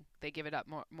 meaning they give it up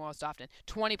most often.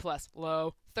 20+,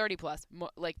 low. 30+,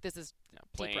 like this is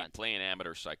deep runs. Playing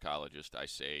amateur psychologist, I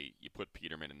say you put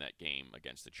Peterman in that game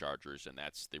against the Chargers, and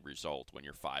that's the result when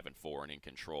you're 5-4 and in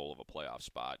control of a playoff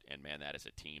spot. And man, that is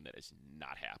a team that is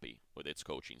not happy with its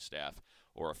coaching staff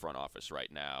or a front office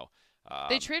right now.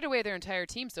 They traded away their entire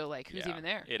team, so who's even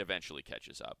there? It eventually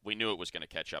catches up. We knew it was going to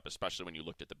catch up, especially when you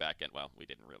looked at the back end. Well, we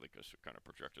didn't really because we kind of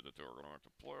projected that they were going to have to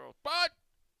playoffs, but.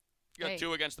 You got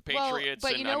 2 against the Patriots,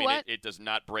 but and you know what? It does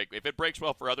not break. If it breaks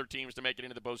well for other teams to make it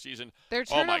into the postseason, their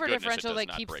turnover differential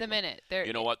keeps them in it.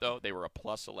 You know what though? They were a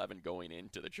 +11 going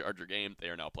into the Charger game. They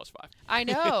are now +5. I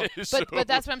know, but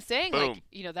that's what I'm saying. Boom.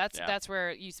 Like that's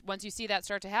where once you see that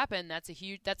start to happen, that's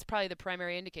probably the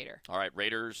primary indicator. All right,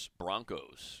 Raiders,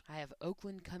 Broncos. I have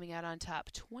Oakland coming out on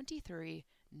top, 23-19.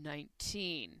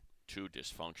 2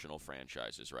 dysfunctional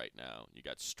franchises right now. You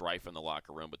got strife in the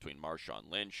locker room between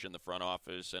Marshawn Lynch in the front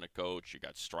office and a coach. You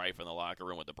got strife in the locker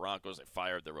room with the Broncos. They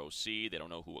fired their OC. They don't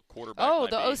know who a quarterback might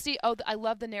be. OC. Oh, I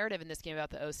love the narrative in this game about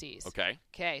the OCs.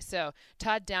 Okay, so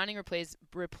Todd Downing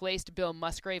replaced Bill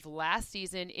Musgrave last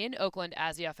season in Oakland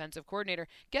as the offensive coordinator.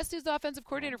 Guess who's the offensive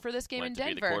coordinator for this game in Denver?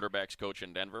 Went to be the quarterback's coach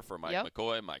in Denver for Mike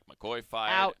McCoy. Mike McCoy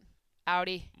fired.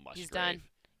 Outie. Musgrave. He's done.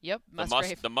 Yep,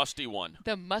 Musgrave. The musty one.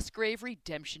 The Musgrave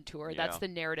Redemption Tour. Yeah. That's the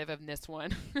narrative of this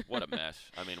one. What a mess.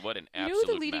 I mean, what an absolute mess. You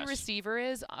know who the leading receiver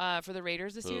is for the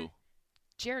Raiders this year?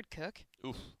 Jared Cook.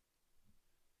 Oof.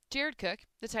 Jared Cook,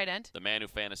 the tight end. The man who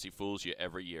fantasy fools you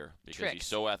every year because he's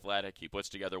so athletic. He puts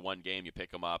together one game, you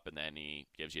pick him up, and then he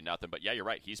gives you nothing. But, yeah, you're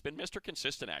right. He's been Mr.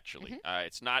 Consistent, actually. Mm-hmm.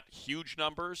 It's not huge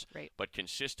numbers, but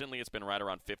consistently it's been right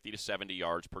around 50 to 70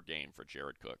 yards per game for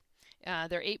Jared Cook.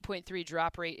 Their 8.3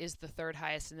 drop rate is the third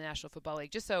highest in the National Football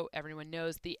League. Just so everyone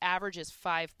knows, the average is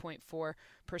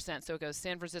 5.4%. So it goes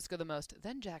San Francisco the most,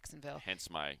 then Jacksonville. Hence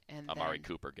my and Amari then,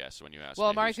 Cooper guess when you asked well,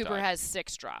 me. Amari Cooper has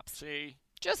 6 drops. See?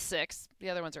 Just 6. The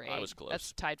other ones are 8. I was close.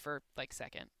 That's tied for like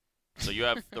second. So you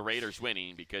have the Raiders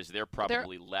winning because they're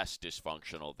probably less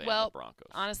dysfunctional than the Broncos.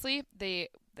 Honestly,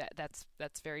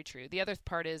 that's very true. The other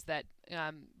part is that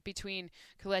between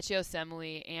Kelechi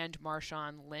Osemele and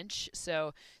Marshawn Lynch,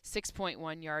 so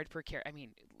 6.1 yard per carry. I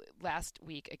mean, last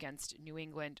week against New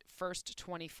England, first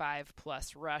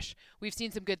 25-plus rush. We've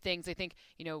seen some good things. I think,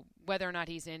 whether or not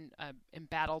he's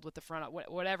embattled with the front,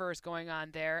 whatever is going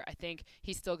on there, I think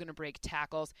he's still going to break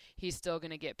tackles. He's still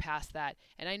going to get past that.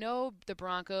 And I know the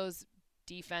Broncos'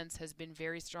 defense has been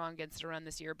very strong against the run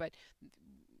this year, but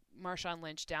Marshawn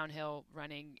Lynch downhill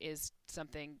running is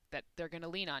something that they're going to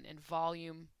lean on, and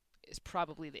volume is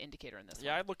probably the indicator in this one.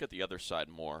 Yeah, I look at the other side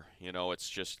more. It's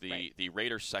just the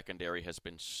Raiders secondary has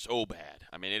been so bad.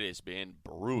 I mean, it has been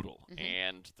brutal. Mm-hmm.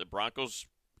 And the Broncos,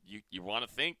 you want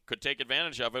to think, could take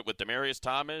advantage of it with Demaryius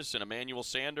Thomas and Emmanuel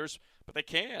Sanders, but they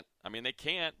can't. I mean, they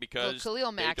can't because they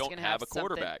don't have a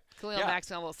quarterback. Khalil Mack's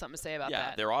going to have a little something to say about that.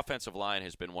 Yeah, their offensive line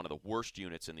has been one of the worst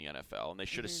units in the NFL, and they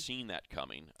should have seen that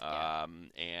coming. Yeah.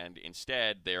 And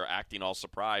instead, they're acting all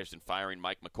surprised and firing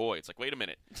Mike McCoy. It's like, wait a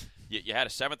minute. You had a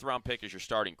 7th-round pick as your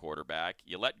starting quarterback.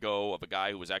 You let go of a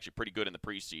guy who was actually pretty good in the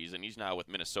preseason. He's now with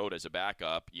Minnesota as a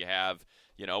backup. You have,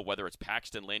 whether it's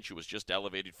Paxton Lynch, who was just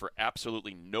elevated for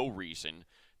absolutely no reason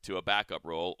to a backup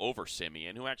role over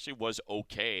Simeon, who actually was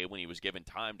okay when he was given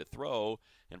time to throw,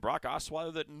 and Brock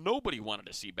Osweiler that nobody wanted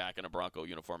to see back in a Bronco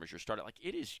uniform as your starter. Like,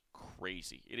 it is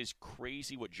crazy. It is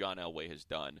crazy what John Elway has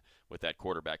done with that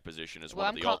quarterback position as one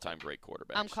of the all-time great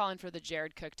quarterbacks. I'm calling for the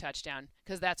Jared Cook touchdown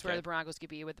because that's where the Broncos could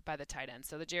be by the tight end.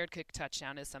 So the Jared Cook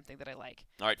touchdown is something that I like.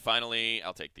 All right, finally,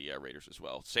 I'll take the Raiders as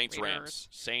well. Saints-Rams.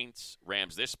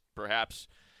 Saints-Rams.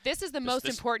 This is the most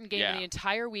important game of the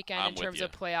entire weekend in terms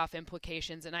of playoff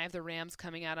implications, and I have the Rams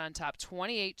coming out on top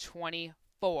 28-24.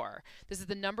 This is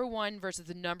the number 1 versus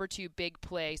the number 2 big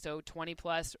play, so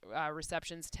 20-plus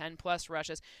receptions, 10-plus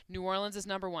rushes. New Orleans is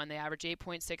number 1. They average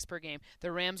 8.6 per game.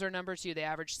 The Rams are number 2. They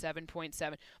average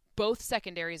 7.7. Both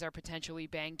secondaries are potentially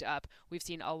banged up. We've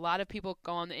seen a lot of people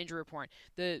go on the injury report.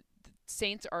 The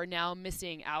Saints are now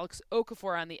missing Alex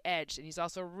Okafor on the edge, and he's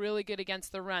also really good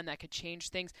against the run. That could change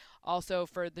things also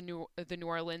for the New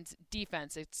Orleans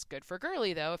defense. It's good for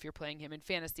Gurley, though, if you're playing him in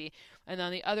fantasy. And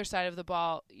on the other side of the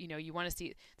ball, you want to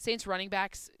see Saints running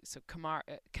backs, so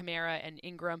Kamara and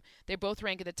Ingram, they both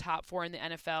rank in the top 4 in the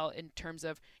NFL in terms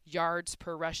of yards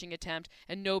per rushing attempt,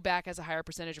 and no back has a higher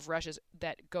percentage of rushes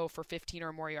that go for 15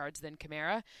 or more yards than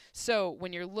Kamara. So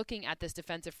when you're looking at this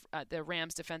the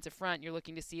Rams defensive front, you're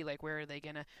looking to see where are they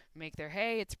going to make their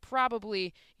hay. It's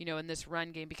probably in this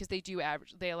run game because they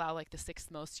allow the 6th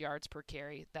most yards per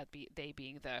carry, they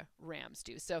being the Rams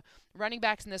do. So running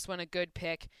backs in this one, a good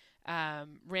pick.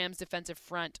 Rams defensive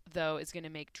front, though, is going to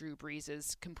make Drew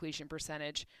Brees' completion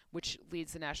percentage, which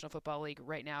leads the National Football League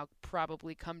right now,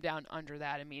 probably come down under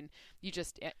that. I mean,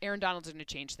 Aaron Donald's going to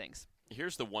change things.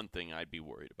 Here's the one thing I'd be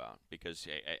worried about, because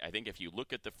I think if you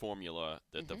look at the formula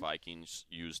that the Vikings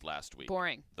used last week,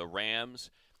 boring. The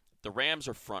Rams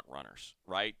are front runners,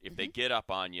 right? If they get up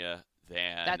on you,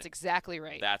 then that's exactly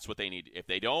right. That's what they need. If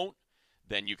they don't,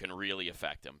 then you can really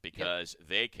affect them because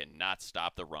they cannot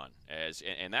stop the run.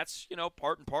 And that's,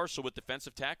 part and parcel with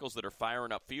defensive tackles that are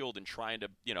firing up field and trying to,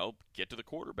 get to the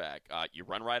quarterback. You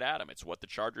run right at them. It's what the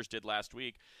Chargers did last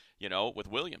week, with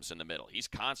Williams in the middle. He's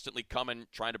constantly coming,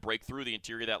 trying to break through the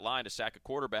interior of that line to sack a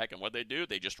quarterback. And what they do,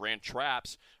 they just ran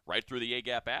traps right through the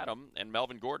A-gap at him. And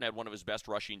Melvin Gordon had one of his best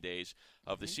rushing days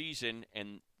of the season.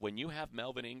 And when you have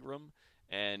Melvin Ingram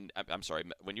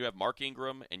when you have Mark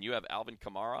Ingram and you have Alvin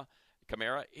Kamara,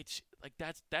 it's like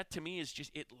that to me is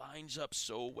just, it lines up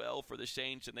so well for the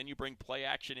Saints, and then you bring play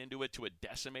action into it to a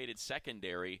decimated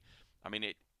secondary. I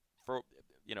mean, for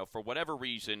whatever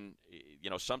reason,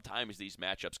 sometimes these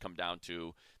matchups come down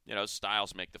to,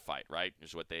 styles make the fight, right?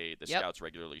 Is what the scouts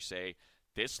regularly say.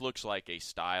 This looks like a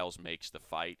styles makes the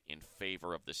fight in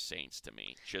favor of the Saints to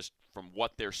me, just from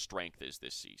what their strength is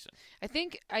this season. I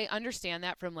think I understand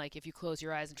that from if you close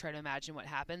your eyes and try to imagine what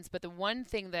happens. But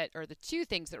the two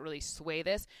things that really sway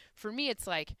this, for me, it's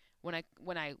when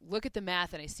I look at the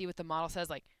math and I see what the model says,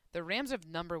 the Rams are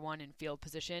number 1 in field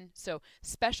position. So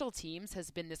special teams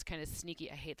has been this kind of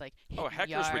sneaky. I hate like Hector's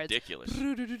yards. ridiculous.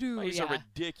 He's a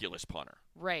ridiculous punter.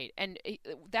 Right, and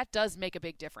that does make a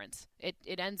big difference. It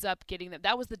ends up getting them.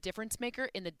 That was the difference maker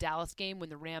in the Dallas game when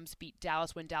the Rams beat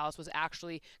Dallas, when Dallas was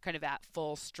actually kind of at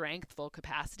full strength, full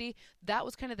capacity. That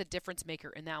was kind of the difference maker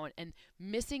in that one. And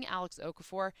missing Alex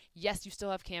Okafor, yes, you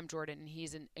still have Cam Jordan, and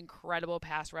he's an incredible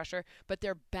pass rusher, but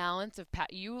their balance of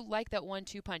you like that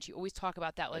 1-2 punch. You always talk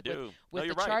about that, like with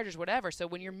the Chargers, whatever. So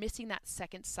when you're missing that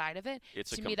second side of it,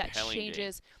 to me that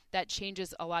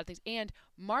changes a lot of things. And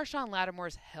Marshawn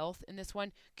Lattimore's health in this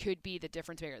one could be the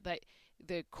difference maker.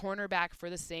 The cornerback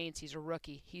for the Saints, he's a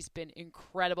rookie. He's been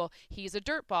incredible. He's a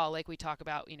dirt ball, like we talk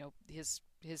about. His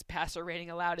passer rating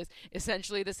allowed is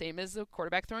essentially the same as a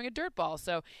quarterback throwing a dirt ball.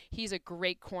 So he's a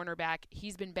great cornerback.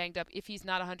 He's been banged up. If he's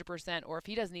not 100% or if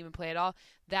he doesn't even play at all,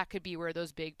 that could be where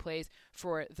those big plays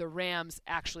for the Rams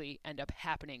actually end up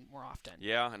happening more often.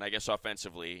 Yeah, and I guess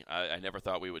offensively, I never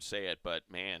thought we would say it, but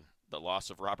man, the loss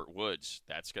of Robert Woods,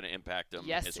 that's going to impact him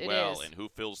as well. Is. And who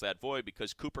fills that void?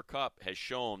 Because Cooper Kupp has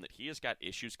shown that he has got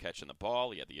issues catching the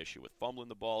ball. He had the issue with fumbling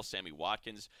the ball. Sammy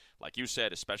Watkins, like you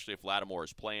said, especially if Lattimore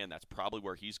is playing, that's probably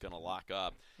where he's going to lock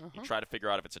up. You try to figure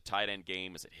out if it's a tight end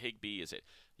game. Is it Higbee? Is it,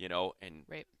 and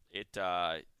right.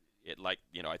 I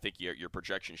think your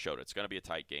projection showed it's going to be a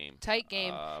tight game.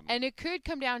 And it could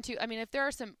come down to, if there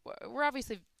are we're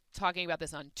obviously talking about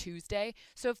this on Tuesday.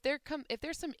 So if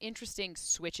there's some interesting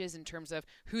switches in terms of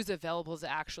who's available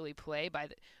to actually play by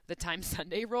the time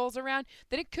Sunday rolls around,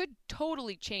 then it could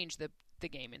totally change the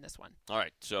game in this one. All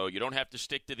right, so you don't have to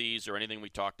stick to these or anything we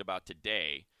talked about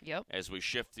today. Yep. As we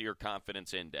shift to your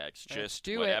confidence index, Let's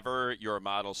just whatever your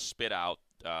models spit out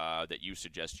that you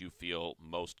suggest you feel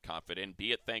most confident,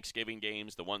 be it Thanksgiving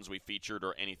games, the ones we featured,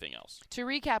 or anything else. To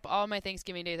recap all my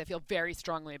Thanksgiving days, I feel very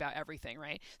strongly about everything,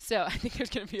 right? So I think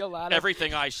there's going to be a lot of...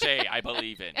 Everything I say, I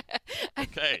believe in.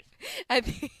 Okay.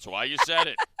 That's why you said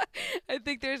it. I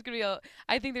think there's going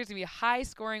to be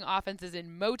high-scoring offenses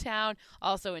in Motown.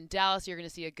 Also in Dallas, you're going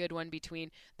to see a good one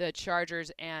between the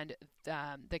Chargers and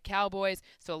the Cowboys.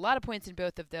 So a lot of points in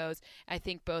both of those. I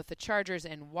think both the Chargers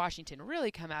and Washington really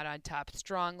come out on top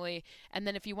strongly. And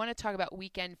then if you want to talk about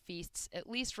weekend feasts, at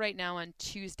least right now on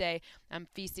Tuesday, I'm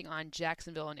feasting on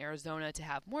Jacksonville and Arizona to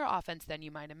have more offense than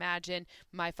you might imagine.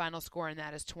 My final score in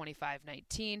that is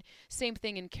 25-19. Same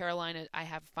thing in Carolina. I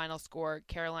have final score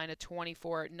Carolina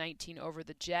 24-19 over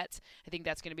the Jets. I think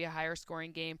that's going to be a higher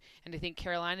scoring game. And I think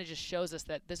Carolina just shows us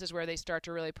that this is where they start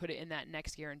to really put it in that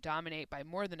next gear and dominate by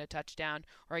more than a touchdown,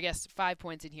 or I guess 5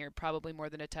 points in here, probably more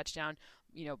than a touchdown,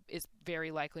 is very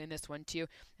likely in this one too.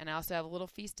 And I also have a little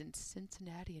feast in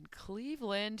Cincinnati and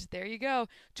Cleveland. There you go.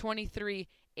 23-18,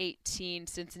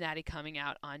 Cincinnati coming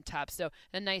out on top. So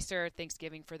a nicer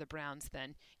Thanksgiving for the Browns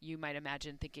than you might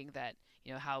imagine, thinking that,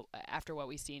 how after what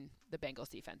we've seen the Bengals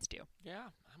defense do. Yeah,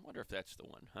 I wonder if that's the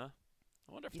one, huh?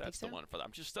 I wonder if that's the one for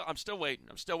them. I'm still waiting.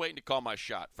 I'm still waiting to call my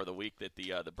shot for the week that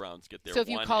the Browns get their. So if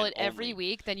you call it every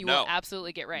week, then you will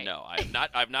absolutely get right. No,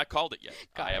 I've not called it yet.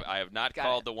 I have not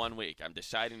called the 1 week. I'm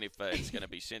deciding if it's going to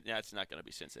be Cincinnati. It's not going to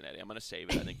be Cincinnati. I'm going to save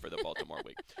it, I think, for the Baltimore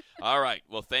week. All right.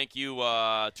 Well, thank you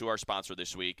to our sponsor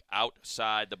this week,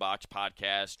 Outside the Box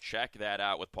Podcast. Check that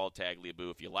out with Paul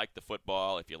Tagliabue. If you like the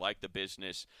football, if you like the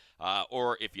business,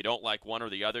 or if you don't like one or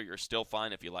the other, you're still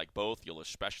fine. If you like both, you'll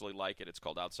especially like it. It's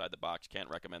called Outside the Box. Can't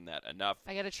recommend that enough.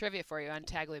 I got a trivia for you on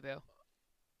Tagliabue.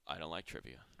 I don't like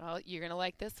trivia. Well, you're going to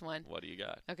like this one. What do you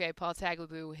got? Okay, Paul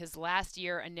Tagliabue, his last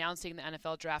year announcing the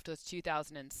NFL draft was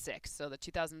 2006. So the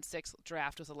 2006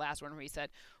 draft was the last one where he said,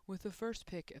 with the first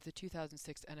pick of the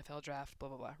 2006 NFL draft, blah,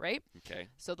 blah, blah, right? Okay.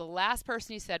 So the last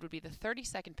person he said would be the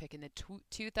 32nd pick in the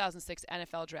 2006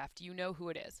 NFL draft. Do you know who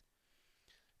it is?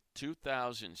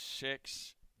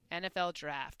 2006 NFL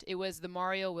draft. It was the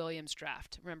Mario Williams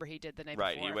draft. Remember, he did the night before.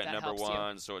 Right, he went number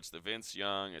one, so it's the Vince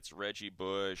Young, it's Reggie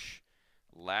Bush.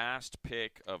 Last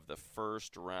pick of the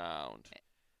first round.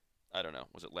 I don't know.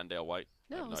 Was it Lendale White?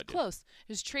 No, it was close.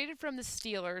 It was traded from the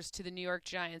Steelers to the New York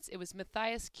Giants. It was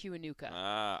Matthias Kiwanuka.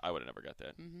 I would have never got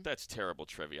that. Mm-hmm. That's terrible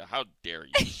trivia. How dare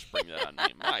you spring that on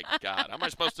me? My God, how am I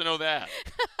supposed to know that?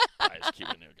 Matthias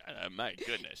Kiwanuka. My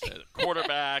goodness. A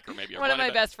quarterback or maybe a one of my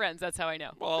back. best friends. That's how I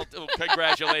know. Well,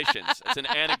 congratulations. It's an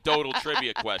anecdotal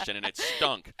trivia question, and it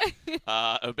stunk.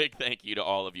 A big thank you to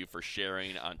all of you for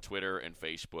sharing on Twitter and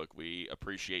Facebook. We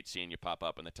appreciate seeing you pop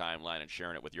up in the timeline and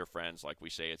sharing it with your friends. Like we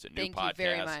say, it's a new podcast. Thank you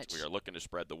very much. We are looking to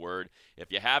spread the word.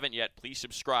 If you haven't yet, please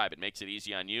subscribe. It makes it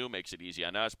easy on you, makes it easy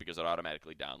on us because it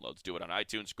automatically downloads. Do it on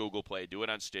iTunes, Google Play, do it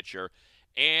on Stitcher.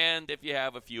 And if you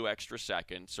have a few extra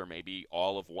seconds or maybe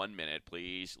all of 1 minute,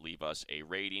 please leave us a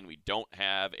rating. We don't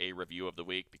have a review of the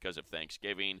week because of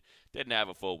Thanksgiving. Didn't have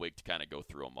a full week to kind of go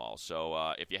through them all.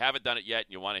 So if you haven't done it yet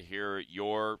and you want to hear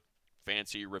your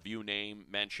fancy review name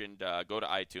mentioned, go to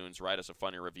iTunes, write us a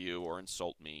funny review, or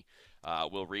insult me.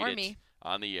 We'll read it me.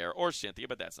 on the air, or Cynthia,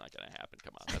 but that's not going to happen.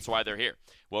 Come on. That's why they're here.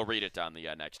 We'll read it on the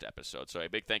next episode. So a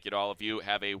big thank you to all of you.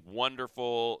 Have a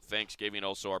wonderful Thanksgiving.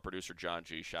 Also, our producer, John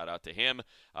G., shout out to him.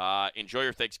 Enjoy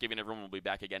your Thanksgiving, everyone. We'll be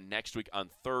back again next week on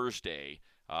Thursday.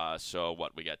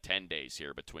 We got 10 days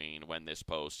here between when this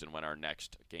posts and when our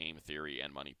next Game Theory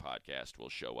and Money podcast will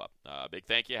show up. Big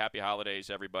thank you. Happy holidays,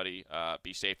 everybody.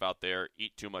 Be safe out there.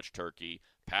 Eat too much turkey.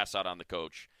 Pass out on the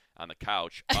couch.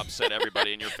 Upset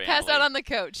everybody in your family. Pass out on the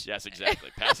couch. Yes,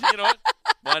 exactly. You know what?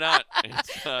 Why not?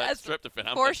 It's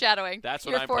tryptophan. Foreshadowing. That's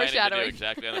what You're I'm planning to do foreshadowing.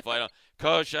 exactly on the flight home.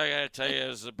 Coach, I got to tell you,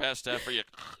 this is the best for you.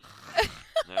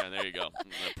 There you go. The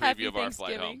preview Happy of our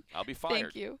flight home. Thanksgiving. I'll be fired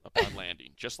Thank you. upon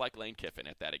landing, just like Lane Kiffin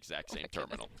at that exact same my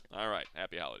terminal. All right.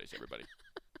 Happy holidays, everybody.